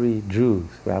every Jew,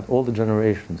 throughout all the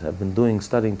generations, have been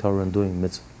studying Torah and doing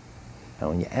mitzvah. Now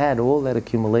when you add all that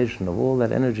accumulation of all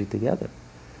that energy together,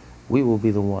 we will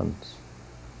be the ones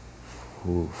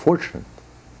who are fortunate.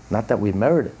 Not that we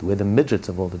merit it, we're the midgets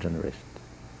of all the generations.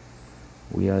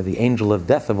 We are the angel of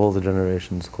death of all the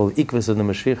generations, called Ikvis of the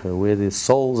Mashiach. We're the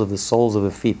souls of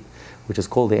the feet, which is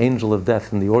called the angel of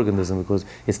death in the organism because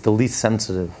it's the least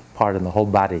sensitive part in the whole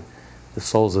body, the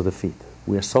soles of the feet.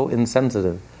 We are so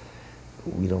insensitive,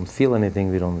 we don't feel anything,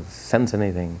 we don't sense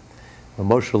anything. When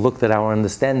Moshe looked at our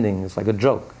understanding, it's like a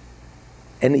joke.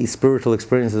 Any spiritual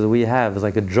experiences that we have is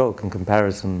like a joke in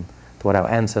comparison to what our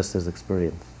ancestors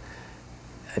experienced.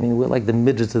 I mean, we're like the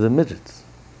midgets of the midgets.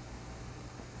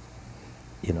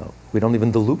 You know, we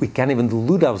can't even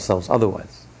delude ourselves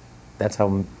otherwise. That's how,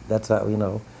 you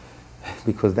know,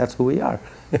 because that's who we are.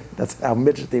 That's how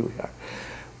midgety we are.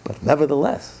 But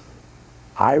nevertheless,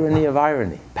 irony of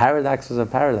irony, paradoxes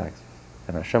of paradoxes,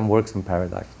 and Hashem works in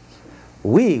paradoxes.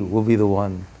 We will be the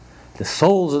one, the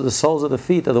soles of the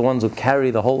feet are the ones who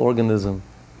carry the whole organism,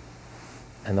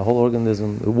 and the whole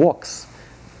organism, it walks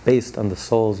based on the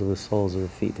soles of the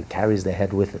feet. It carries the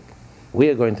head with it. We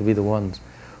are going to be the ones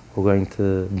who are going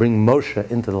to bring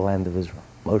Moshe into the land of Israel.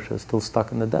 Moshe is still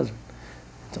stuck in the desert.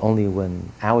 It's only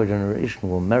when our generation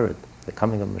will merit the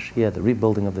coming of Mashiach, the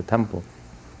rebuilding of the temple,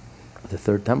 the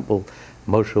third temple,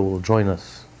 Moshe will join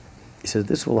us. He says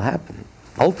this will happen.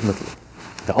 Ultimately,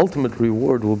 the ultimate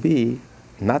reward will be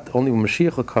not only when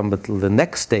Mashiach will come, but the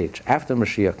next stage, after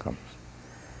Mashiach comes,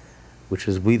 which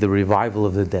is the revival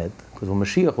of the dead. Because when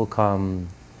Mashiach will come,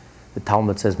 the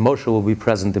Talmud says Moshe will be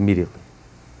present immediately.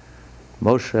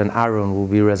 Moshe and Aaron will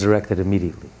be resurrected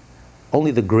immediately.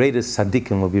 Only the greatest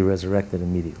tzaddikim will be resurrected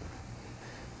immediately.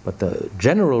 But the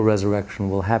general resurrection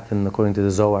will happen, according to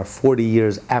the Zohar, 40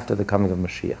 years after the coming of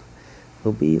Mashiach.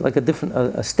 It'll be like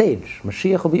a stage.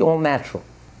 Mashiach will be all natural,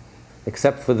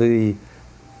 except for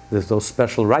those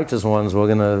special righteous ones who are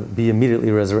going to be immediately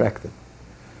resurrected.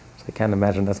 So I can't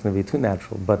imagine that's going to be too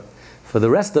natural. But for the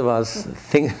rest of us,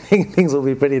 things will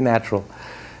be pretty natural.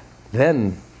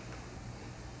 Then,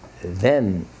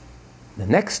 the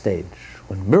next stage,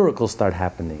 when miracles start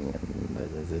happening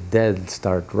and the dead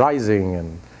start rising,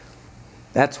 and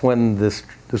that's when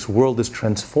this world is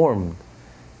transformed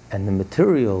and the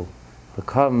material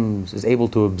is able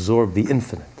to absorb the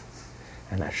infinite.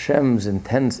 And Hashem's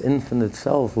intense infinite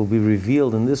self will be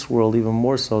revealed in this world even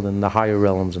more so than the higher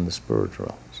realms and the spiritual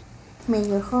realms. May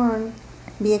your horn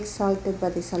be exalted by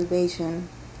the salvation,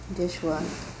 Yeshua,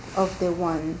 of the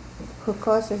one who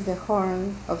causes the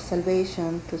horn of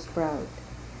salvation to sprout,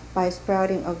 by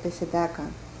sprouting of the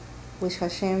tzedakah, which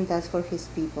Hashem does for his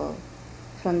people,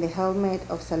 from the helmet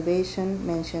of salvation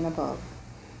mentioned above.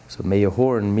 So may your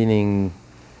horn, meaning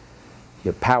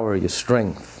your power, your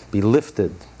strength, be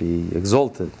lifted, be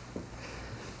exalted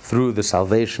through the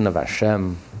salvation of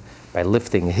Hashem, by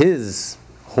lifting his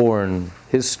horn,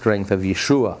 his strength of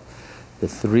Yeshua, the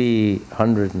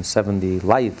 370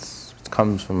 lights, which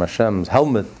comes from Hashem's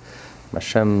helmet,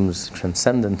 Hashem's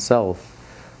transcendent self,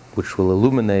 which will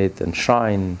illuminate and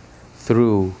shine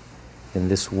through in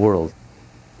this world,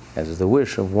 as is the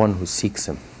wish of one who seeks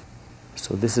him.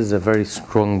 So this is a very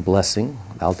strong blessing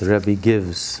the Alter Rebbe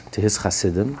gives to his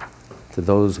Hasidim, to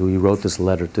those who he wrote this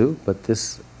letter to, but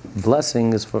this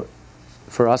blessing is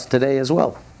for us today as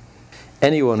well.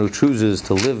 Anyone who chooses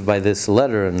to live by this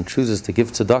letter and chooses to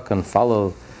give tzedakah and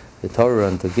follow the Torah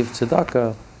and to give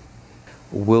tzedakah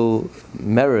will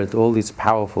merit all these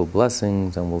powerful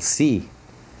blessings and will see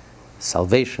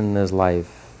salvation in his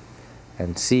life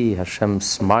and see Hashem's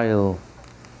smile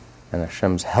and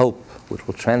Hashem's help, which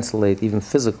will translate even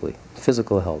physically,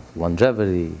 physical help,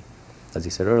 longevity, as he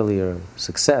said earlier,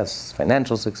 success,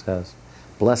 financial success,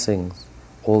 blessings,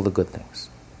 all the good things.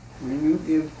 When you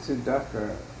give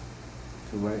tzedakah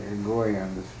to like a goy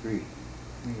on the street,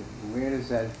 where does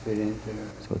that fit into the...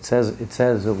 So it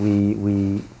says that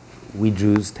we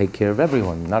Jews take care of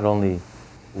everyone. Not only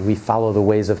we follow the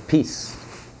ways of peace.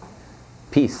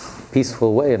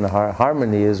 Peaceful way and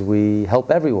harmony is we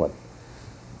help everyone.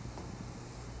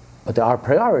 But there are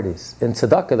priorities. In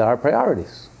tzedakah there are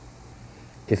priorities.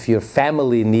 If your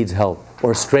family needs help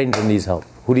or a stranger needs help,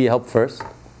 Who do you help first?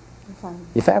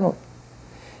 Your family.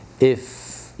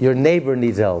 If your neighbor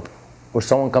needs help, or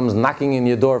someone comes knocking in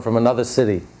your door from another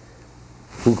city,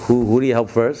 who do you help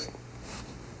first?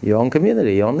 Your own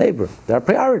community, your own neighbor. There are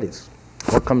priorities.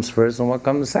 What comes first and what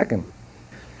comes second?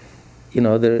 You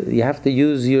know, you have to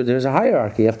use there's a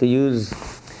hierarchy. You have to use.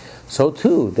 So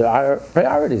too, there are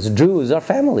priorities. Jews are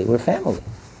family. We're family.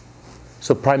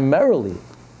 So primarily,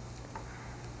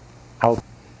 our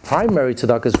primary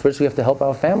tzedakah is first we have to help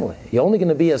our family. You're only going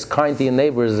to be as kind to your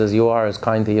neighbors as you are as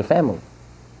kind to your family.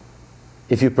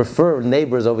 If you prefer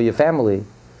neighbors over your family,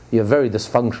 you're a very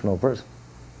dysfunctional person.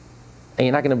 And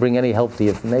you're not going to bring any help to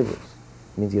your neighbors.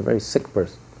 It means you're a very sick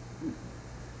person.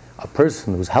 A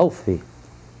person who's healthy,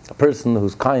 a person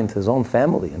who's kind to his own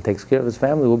family and takes care of his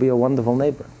family will be a wonderful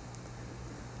neighbor.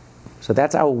 So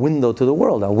that's our window to the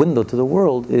world. Our window to the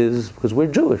world is because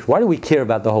we're Jewish. Why do we care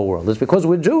about the whole world? It's because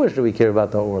we're Jewish that we care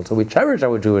about the whole world. So we cherish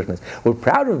our Jewishness. We're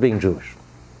proud of being Jewish.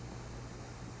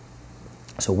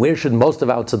 So where should most of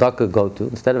our tzedakah go to?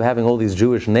 Instead of having all these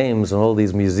Jewish names and all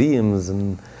these museums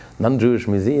and non-Jewish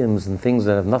museums and things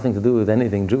that have nothing to do with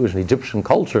anything Jewish and Egyptian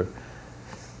culture,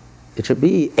 it should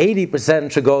be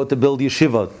 80% should go to build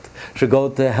yeshivot, should go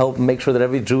to help make sure that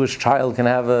every Jewish child can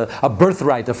have a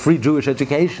birthright, a free Jewish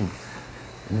education.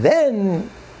 Then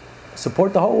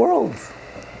support the whole world.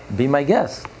 Be my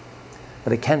guest.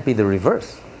 But it can't be the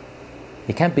reverse.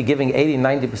 You can't be giving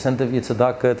 80-90% of your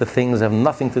tzedakah to things that have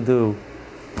nothing to do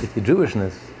with your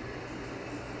Jewishness.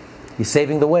 You're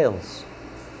saving the whales.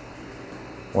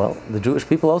 Well, the Jewish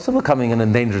people are also becoming an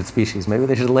endangered species. Maybe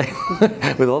they should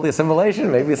with all the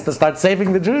assimilation, maybe it's to start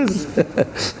saving the Jews.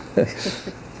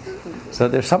 So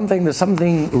there's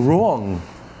something wrong.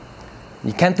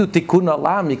 You can't do tikkun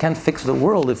olam, you can't fix the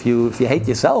world if you hate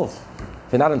yourself,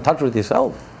 if you're not in touch with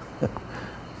yourself.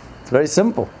 It's very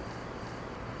simple.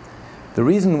 The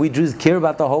reason we Jews care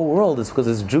about the whole world is because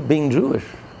it's being Jewish.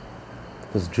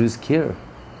 Because Jews care.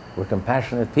 We're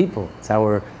compassionate people. It's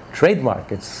our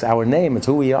trademark, it's our name, it's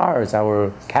who we are, it's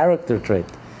our character trait.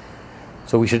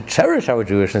 So we should cherish our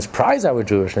Jewishness, prize our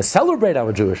Jewishness, celebrate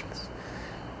our Jewishness.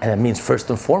 And it means first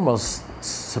and foremost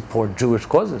support Jewish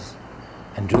causes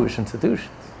and Jewish institutions.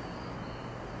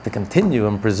 To continue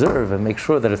and preserve and make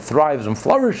sure that it thrives and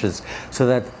flourishes so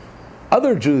that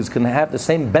other Jews can have the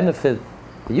same benefit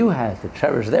that you had, to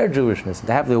cherish their Jewishness, and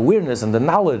to have the awareness and the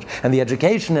knowledge and the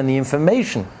education and the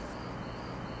information,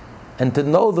 and to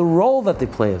know the role that they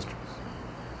play as Jews.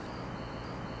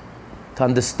 To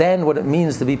understand what it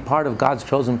means to be part of God's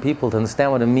chosen people, to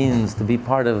understand what it means to be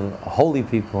part of a holy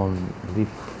people,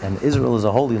 and Israel is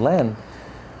a holy land,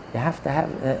 you have to have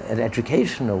an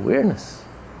education, awareness.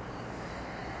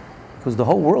 Because the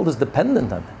whole world is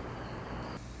dependent on it.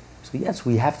 So yes,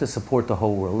 we have to support the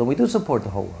whole world, and we do support the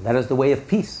whole world. That is the way of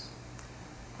peace.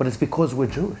 But it's because we're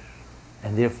Jewish,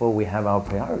 and therefore we have our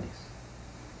priorities.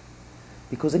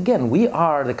 Because again, we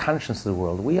are the conscience of the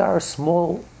world. We are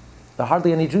small, there are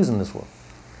hardly any Jews in this world.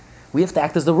 We have to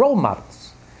act as the role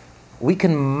models. We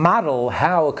can model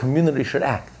how a community should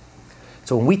act.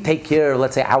 So when we take care of,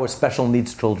 let's say, our special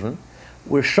needs children,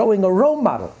 we're showing a role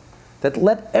model that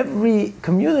let every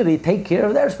community take care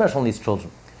of their special needs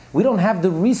children. We don't have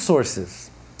the resources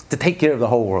to take care of the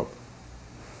whole world.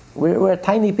 We're a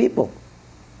tiny people.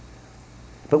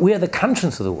 But we are the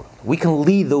conscience of the world. We can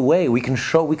lead the way. We can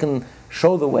show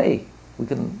the way. We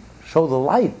can show the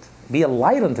light. Be a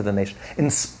light unto the nation.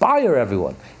 Inspire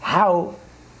everyone how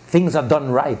things are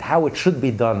done right, how it should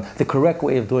be done, the correct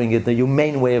way of doing it, the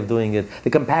humane way of doing it, the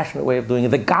compassionate way of doing it,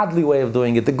 the godly way of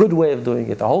doing it, the good way of doing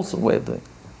it, the wholesome way of doing it.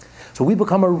 So we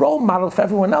become a role model for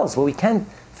everyone else. Well, we can't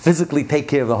physically take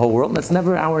care of the whole world. That's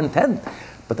never our intent.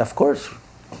 But of course,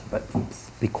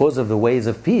 because of the ways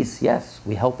of peace, yes,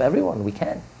 we help everyone. We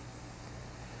can.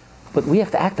 But we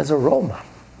have to act as a role model.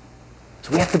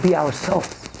 So we have to be ourselves.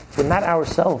 If we're not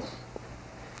ourselves,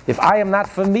 if I am not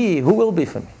for me, who will be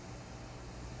for me?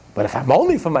 But if I'm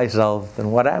only for myself,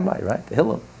 then what am I, right?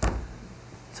 Hillel.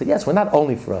 So yes, we're not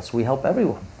only for us, we help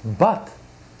everyone. But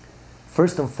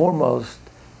first and foremost,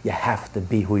 you have to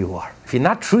be who you are. If you're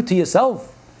not true to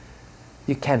yourself,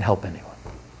 you can't help anyone.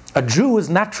 A Jew is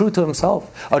not true to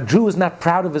himself. A Jew is not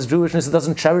proud of his Jewishness,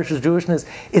 doesn't cherish his Jewishness,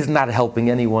 is not helping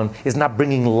anyone, is not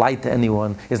bringing light to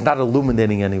anyone, is not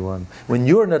illuminating anyone. When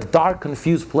you're in a dark,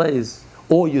 confused place,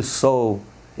 all you sow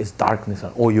is darkness,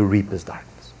 and all you reap is darkness.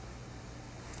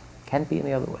 Can't be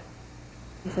any other way.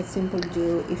 If a simple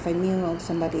Jew, if I knew of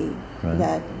somebody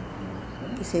that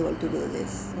is able to do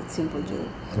this, a simple Jew,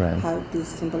 how this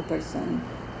simple person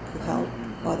could help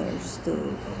others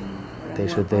to... They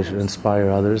should inspire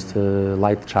others to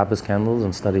light Shabbos candles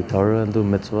and study Torah and do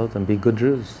mitzvot and be good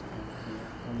Jews.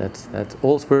 That's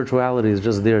all spirituality is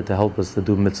just there to help us to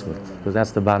do mitzvot, because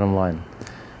that's the bottom line.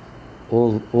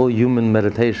 All human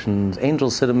meditations,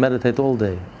 angels sit and meditate all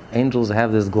day. Angels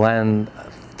have this gland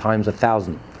times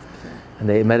 1,000, and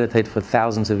they meditate for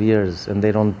thousands of years, and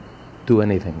they don't do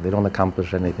anything. They don't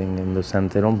accomplish anything in the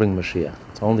sense they don't bring Mashiach.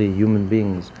 It's only human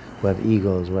beings who have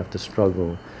egos, who have to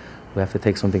struggle, who have to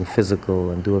take something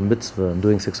physical and do a mitzvah, and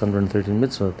doing 613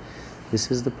 mitzvot.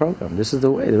 This is the program. This is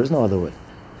the way. There is no other way.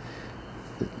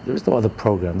 There is no other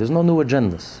program. There's no new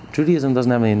agendas. Judaism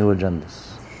doesn't have any new agendas.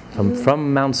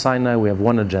 From Mount Sinai, we have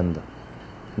one agenda,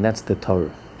 and that's the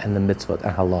Torah and the mitzvot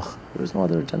and halach. There is no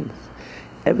other agendas.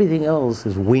 Everything else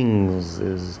is wings,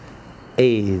 is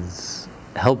aids,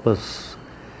 help us,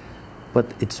 but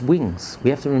it's wings. We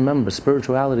have to remember,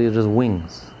 spirituality is just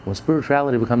wings. When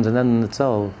spirituality becomes an end in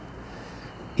itself,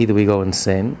 either we go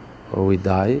insane, or we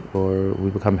die, or we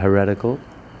become heretical.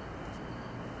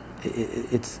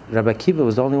 Rabbi Akiva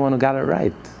was the only one who got it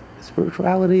right.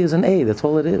 Spirituality is an aid, that's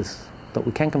all it is. But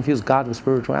we can't confuse God with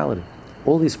spirituality.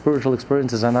 All these spiritual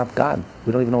experiences are not God.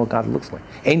 We don't even know what God looks like.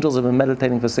 Angels have been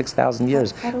meditating for 6,000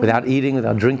 years without eating,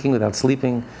 without drinking, without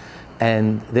sleeping,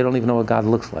 and they don't even know what God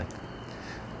looks like.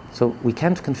 So we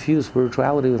can't confuse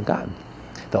spirituality with God.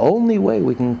 The only way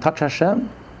we can touch Hashem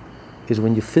is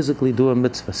when you physically do a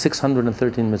mitzvah,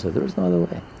 613 mitzvah. There is no other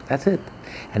way. That's it.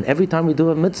 And every time we do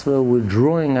a mitzvah, we're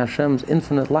drawing Hashem's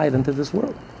infinite light into this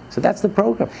world. So that's the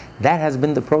program. That has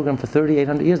been the program for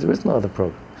 3,800 years. There is no other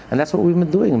program. And that's what we've been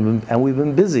doing. And we've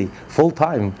been busy full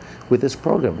time with this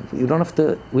program. We don't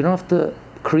have to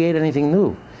create anything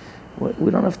new.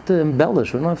 We don't have to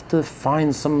embellish. We don't have to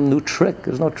find some new trick.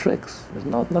 There's no tricks. There's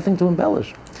nothing to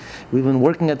embellish. We've been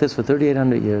working at this for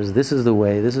 3,800 years. This is the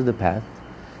way. This is the path.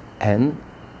 And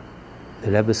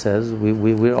the Rebbe says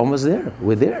we're almost there.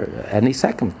 We're there any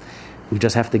second. We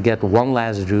just have to get one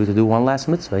last Jew to do one last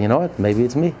mitzvah. You know what? Maybe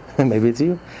it's me. Maybe it's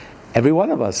you. Every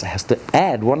one of us has to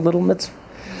add one little mitzvah.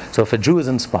 So if a Jew is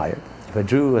inspired,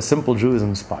 a simple Jew is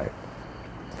inspired,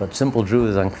 if a simple Jew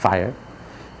is on fire,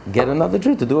 get another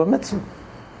Jew to do a mitzvah.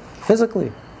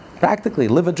 Physically, practically,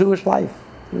 live a Jewish life.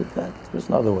 There's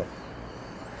no other way.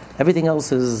 Everything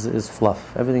else is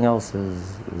fluff. Everything else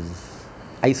is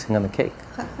icing on the cake.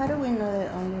 How do we know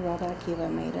that only Rabbi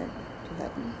Akiva made it to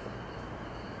heaven?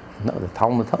 No, the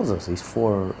Talmud tells us these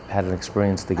four had an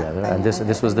experience together, and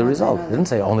this was the result. It didn't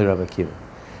say only Rabbi Akiva.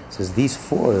 It says these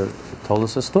four told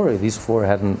us a story. These four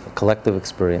had a collective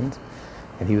experience,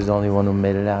 and he was the only one who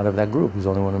made it out of that group. He was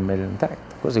the only one who made it intact.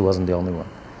 Of course, he wasn't the only one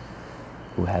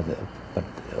who had it. But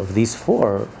of these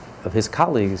four, of his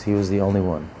colleagues, he was the only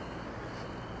one.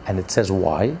 And it says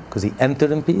why? Because he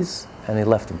entered in peace and he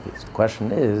left in peace. The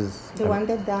question is... The one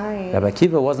that died. Rabbi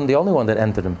Akiva wasn't the only one that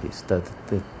entered in peace. The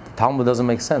Talmud doesn't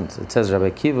make sense. It says Rabbi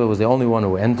Akiva was the only one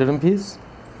who entered in peace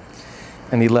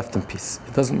and he left in peace.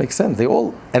 It doesn't make sense. They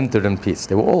all entered in peace.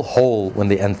 They were all whole when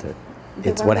they entered.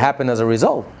 It's what happened as a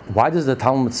result. Why does the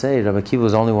Talmud say Rabbi Akiva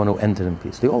was the only one who entered in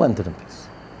peace? They all entered in peace.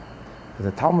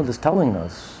 The Talmud is telling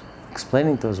us,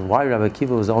 explaining to us why Rabbi Akiva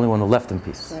was the only one who left in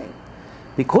peace. Right.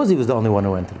 Because he was the only one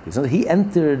who entered in peace. He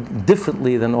entered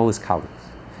differently than all his colleagues.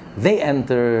 They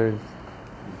entered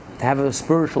to have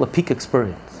a peak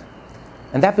experience.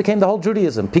 And that became the whole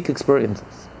Judaism, peak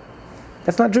experiences.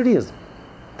 That's not Judaism.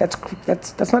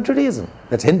 That's not Judaism.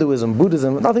 That's Hinduism,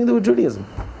 Buddhism, nothing to do with Judaism.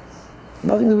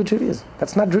 Nothing to do with Judaism.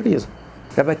 That's not Judaism.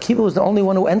 Rabbi Akiva was the only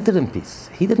one who entered in peace.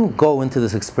 He didn't go into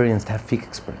this experience to have peak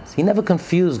experience. He never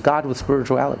confused God with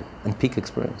spirituality and peak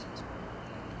experiences.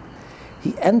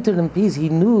 He entered in peace. He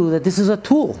knew that this is a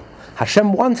tool.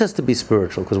 Hashem wants us to be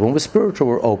spiritual, because when we're spiritual,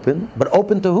 we're open. But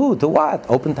open to who? To what?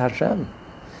 Open to Hashem.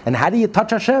 And how do you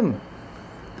touch Hashem?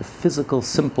 The physical,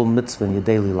 simple mitzvah in your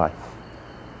daily life.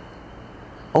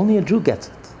 Only a Jew gets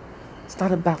it. It's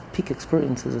not about peak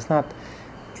experiences.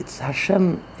 It's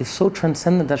Hashem is so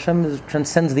transcendent. Hashem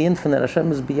transcends the infinite.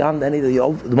 Hashem is beyond anything.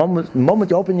 The moment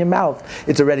you open your mouth,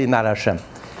 it's already not Hashem.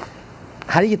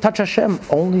 How do you touch Hashem?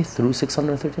 Only through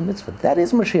 613 mitzvah. That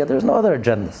is Mashiach. There is no other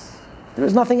agendas. There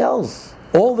is nothing else.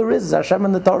 All there is Hashem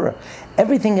and the Torah.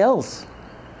 Everything else.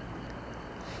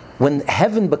 When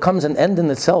heaven becomes an end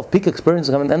in itself, peak experience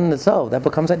becomes an end in itself, that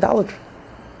becomes idolatry.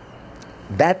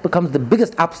 That becomes the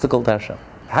biggest obstacle to Hashem.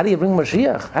 How do you bring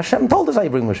Mashiach? Hashem told us how you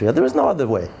bring Mashiach. There is no other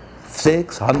way.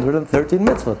 613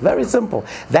 mitzvot. Very simple.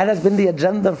 That has been the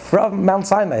agenda from Mount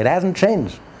Sinai. It hasn't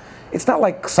changed. It's not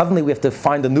like suddenly we have to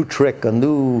find a new trick,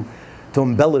 to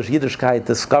embellish Yiddishkeit,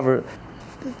 discover.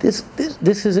 This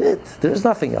is it. There is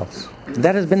nothing else.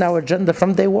 That has been our agenda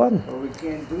from day one. Well, we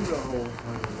can't do the whole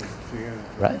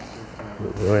 300. Right.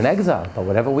 We're in exile, but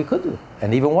whatever we could do.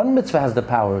 And even one mitzvah has the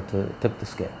power to tip the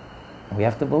scale. We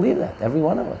have to believe that, every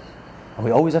one of us. And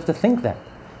we always have to think that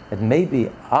maybe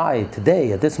I,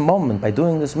 today, at this moment, by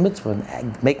doing this mitzvah,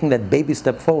 and making that baby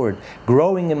step forward,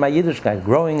 growing in my Yiddishkeit,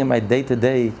 growing in my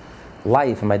day-to-day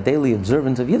life, and my daily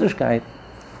observance of Yiddishkeit,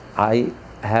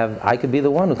 I could be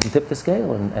the one who can tip the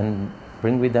scale and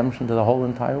bring redemption to the whole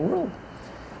entire world.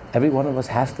 Every one of us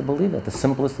has to believe that, the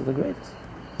simplest of the greatest.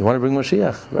 You want to bring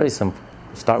Mashiach? Very simple.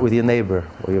 Start with your neighbor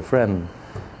or your friend.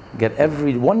 Get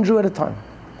one Jew at a time.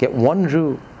 Get one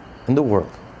Jew in the world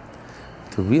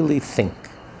to really think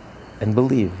and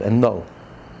believe and know,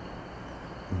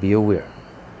 be aware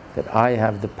that I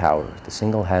have the power to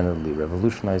single-handedly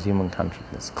revolutionize human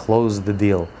consciousness, close the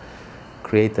deal,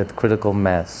 create that critical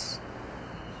mass,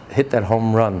 hit that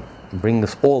home run, and bring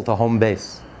us all to home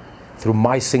base through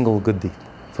my single good deed,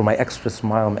 through my extra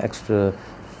smile, my extra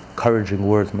encouraging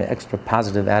words, my extra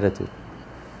positive attitude.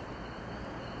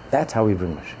 That's how we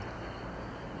bring Mashiach.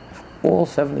 If all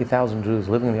 70,000 Jews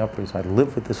living in the Upper East Side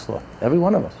lived with this thought, every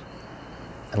one of us,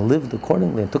 and lived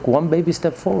accordingly and took one baby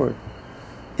step forward,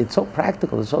 it's so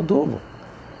practical, it's so doable.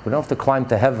 We don't have to climb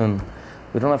to heaven,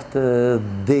 we don't have to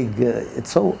dig,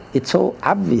 it's so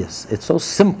obvious, it's so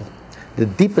simple. The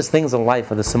deepest things in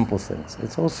life are the simple things.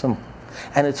 It's so simple.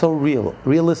 And it's so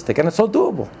realistic, and it's so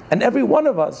doable. And every one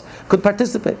of us could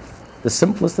participate. The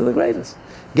simplest of the greatest.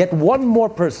 Get one more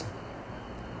person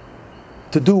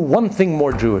to do one thing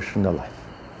more Jewish in their life.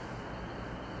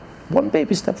 One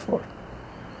baby step forward.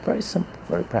 Very simple,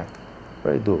 very practical,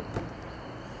 very doable.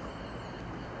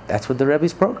 That's what the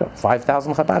Rebbe's program,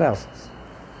 5,000 Chabad houses.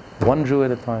 One Jew at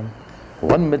a time,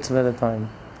 one mitzvah at a time,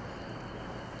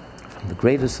 from the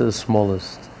greatest to the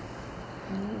smallest.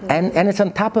 And it's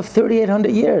on top of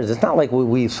 3,800 years. It's not like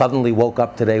we suddenly woke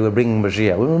up today, we're bringing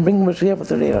Mashiach. We've been bringing Mashiach for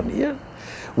 3,800 years.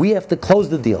 We have to close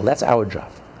the deal. That's our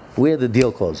job. We're the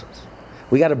deal closers.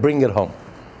 We got to bring it home.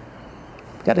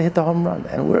 We got to hit the home run.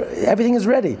 And everything is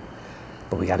ready.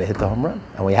 But we got to hit the home run.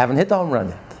 And we haven't hit the home run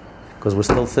yet. Because we're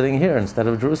still sitting here instead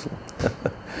of Jerusalem.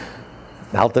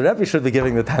 The Alter Rebbe should be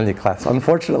giving the Tanya class.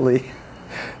 Unfortunately,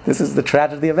 this is the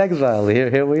tragedy of exile.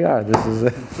 Here we are. This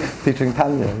is teaching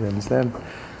Tanya, you understand?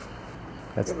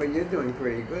 Yeah, but you're doing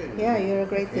pretty good. Yeah, you're a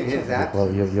great In his teacher. absence. Well,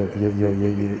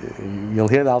 you'll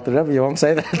hear the Alter Rebbe. You won't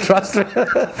say that. Trust me.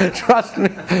 Trust me.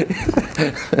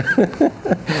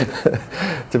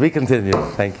 To be continued.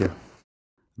 Thank you.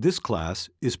 This class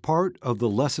is part of the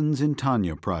Lessons in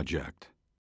Tanya project.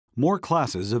 More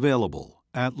classes available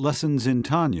at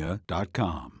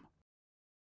lessonsintanya.com.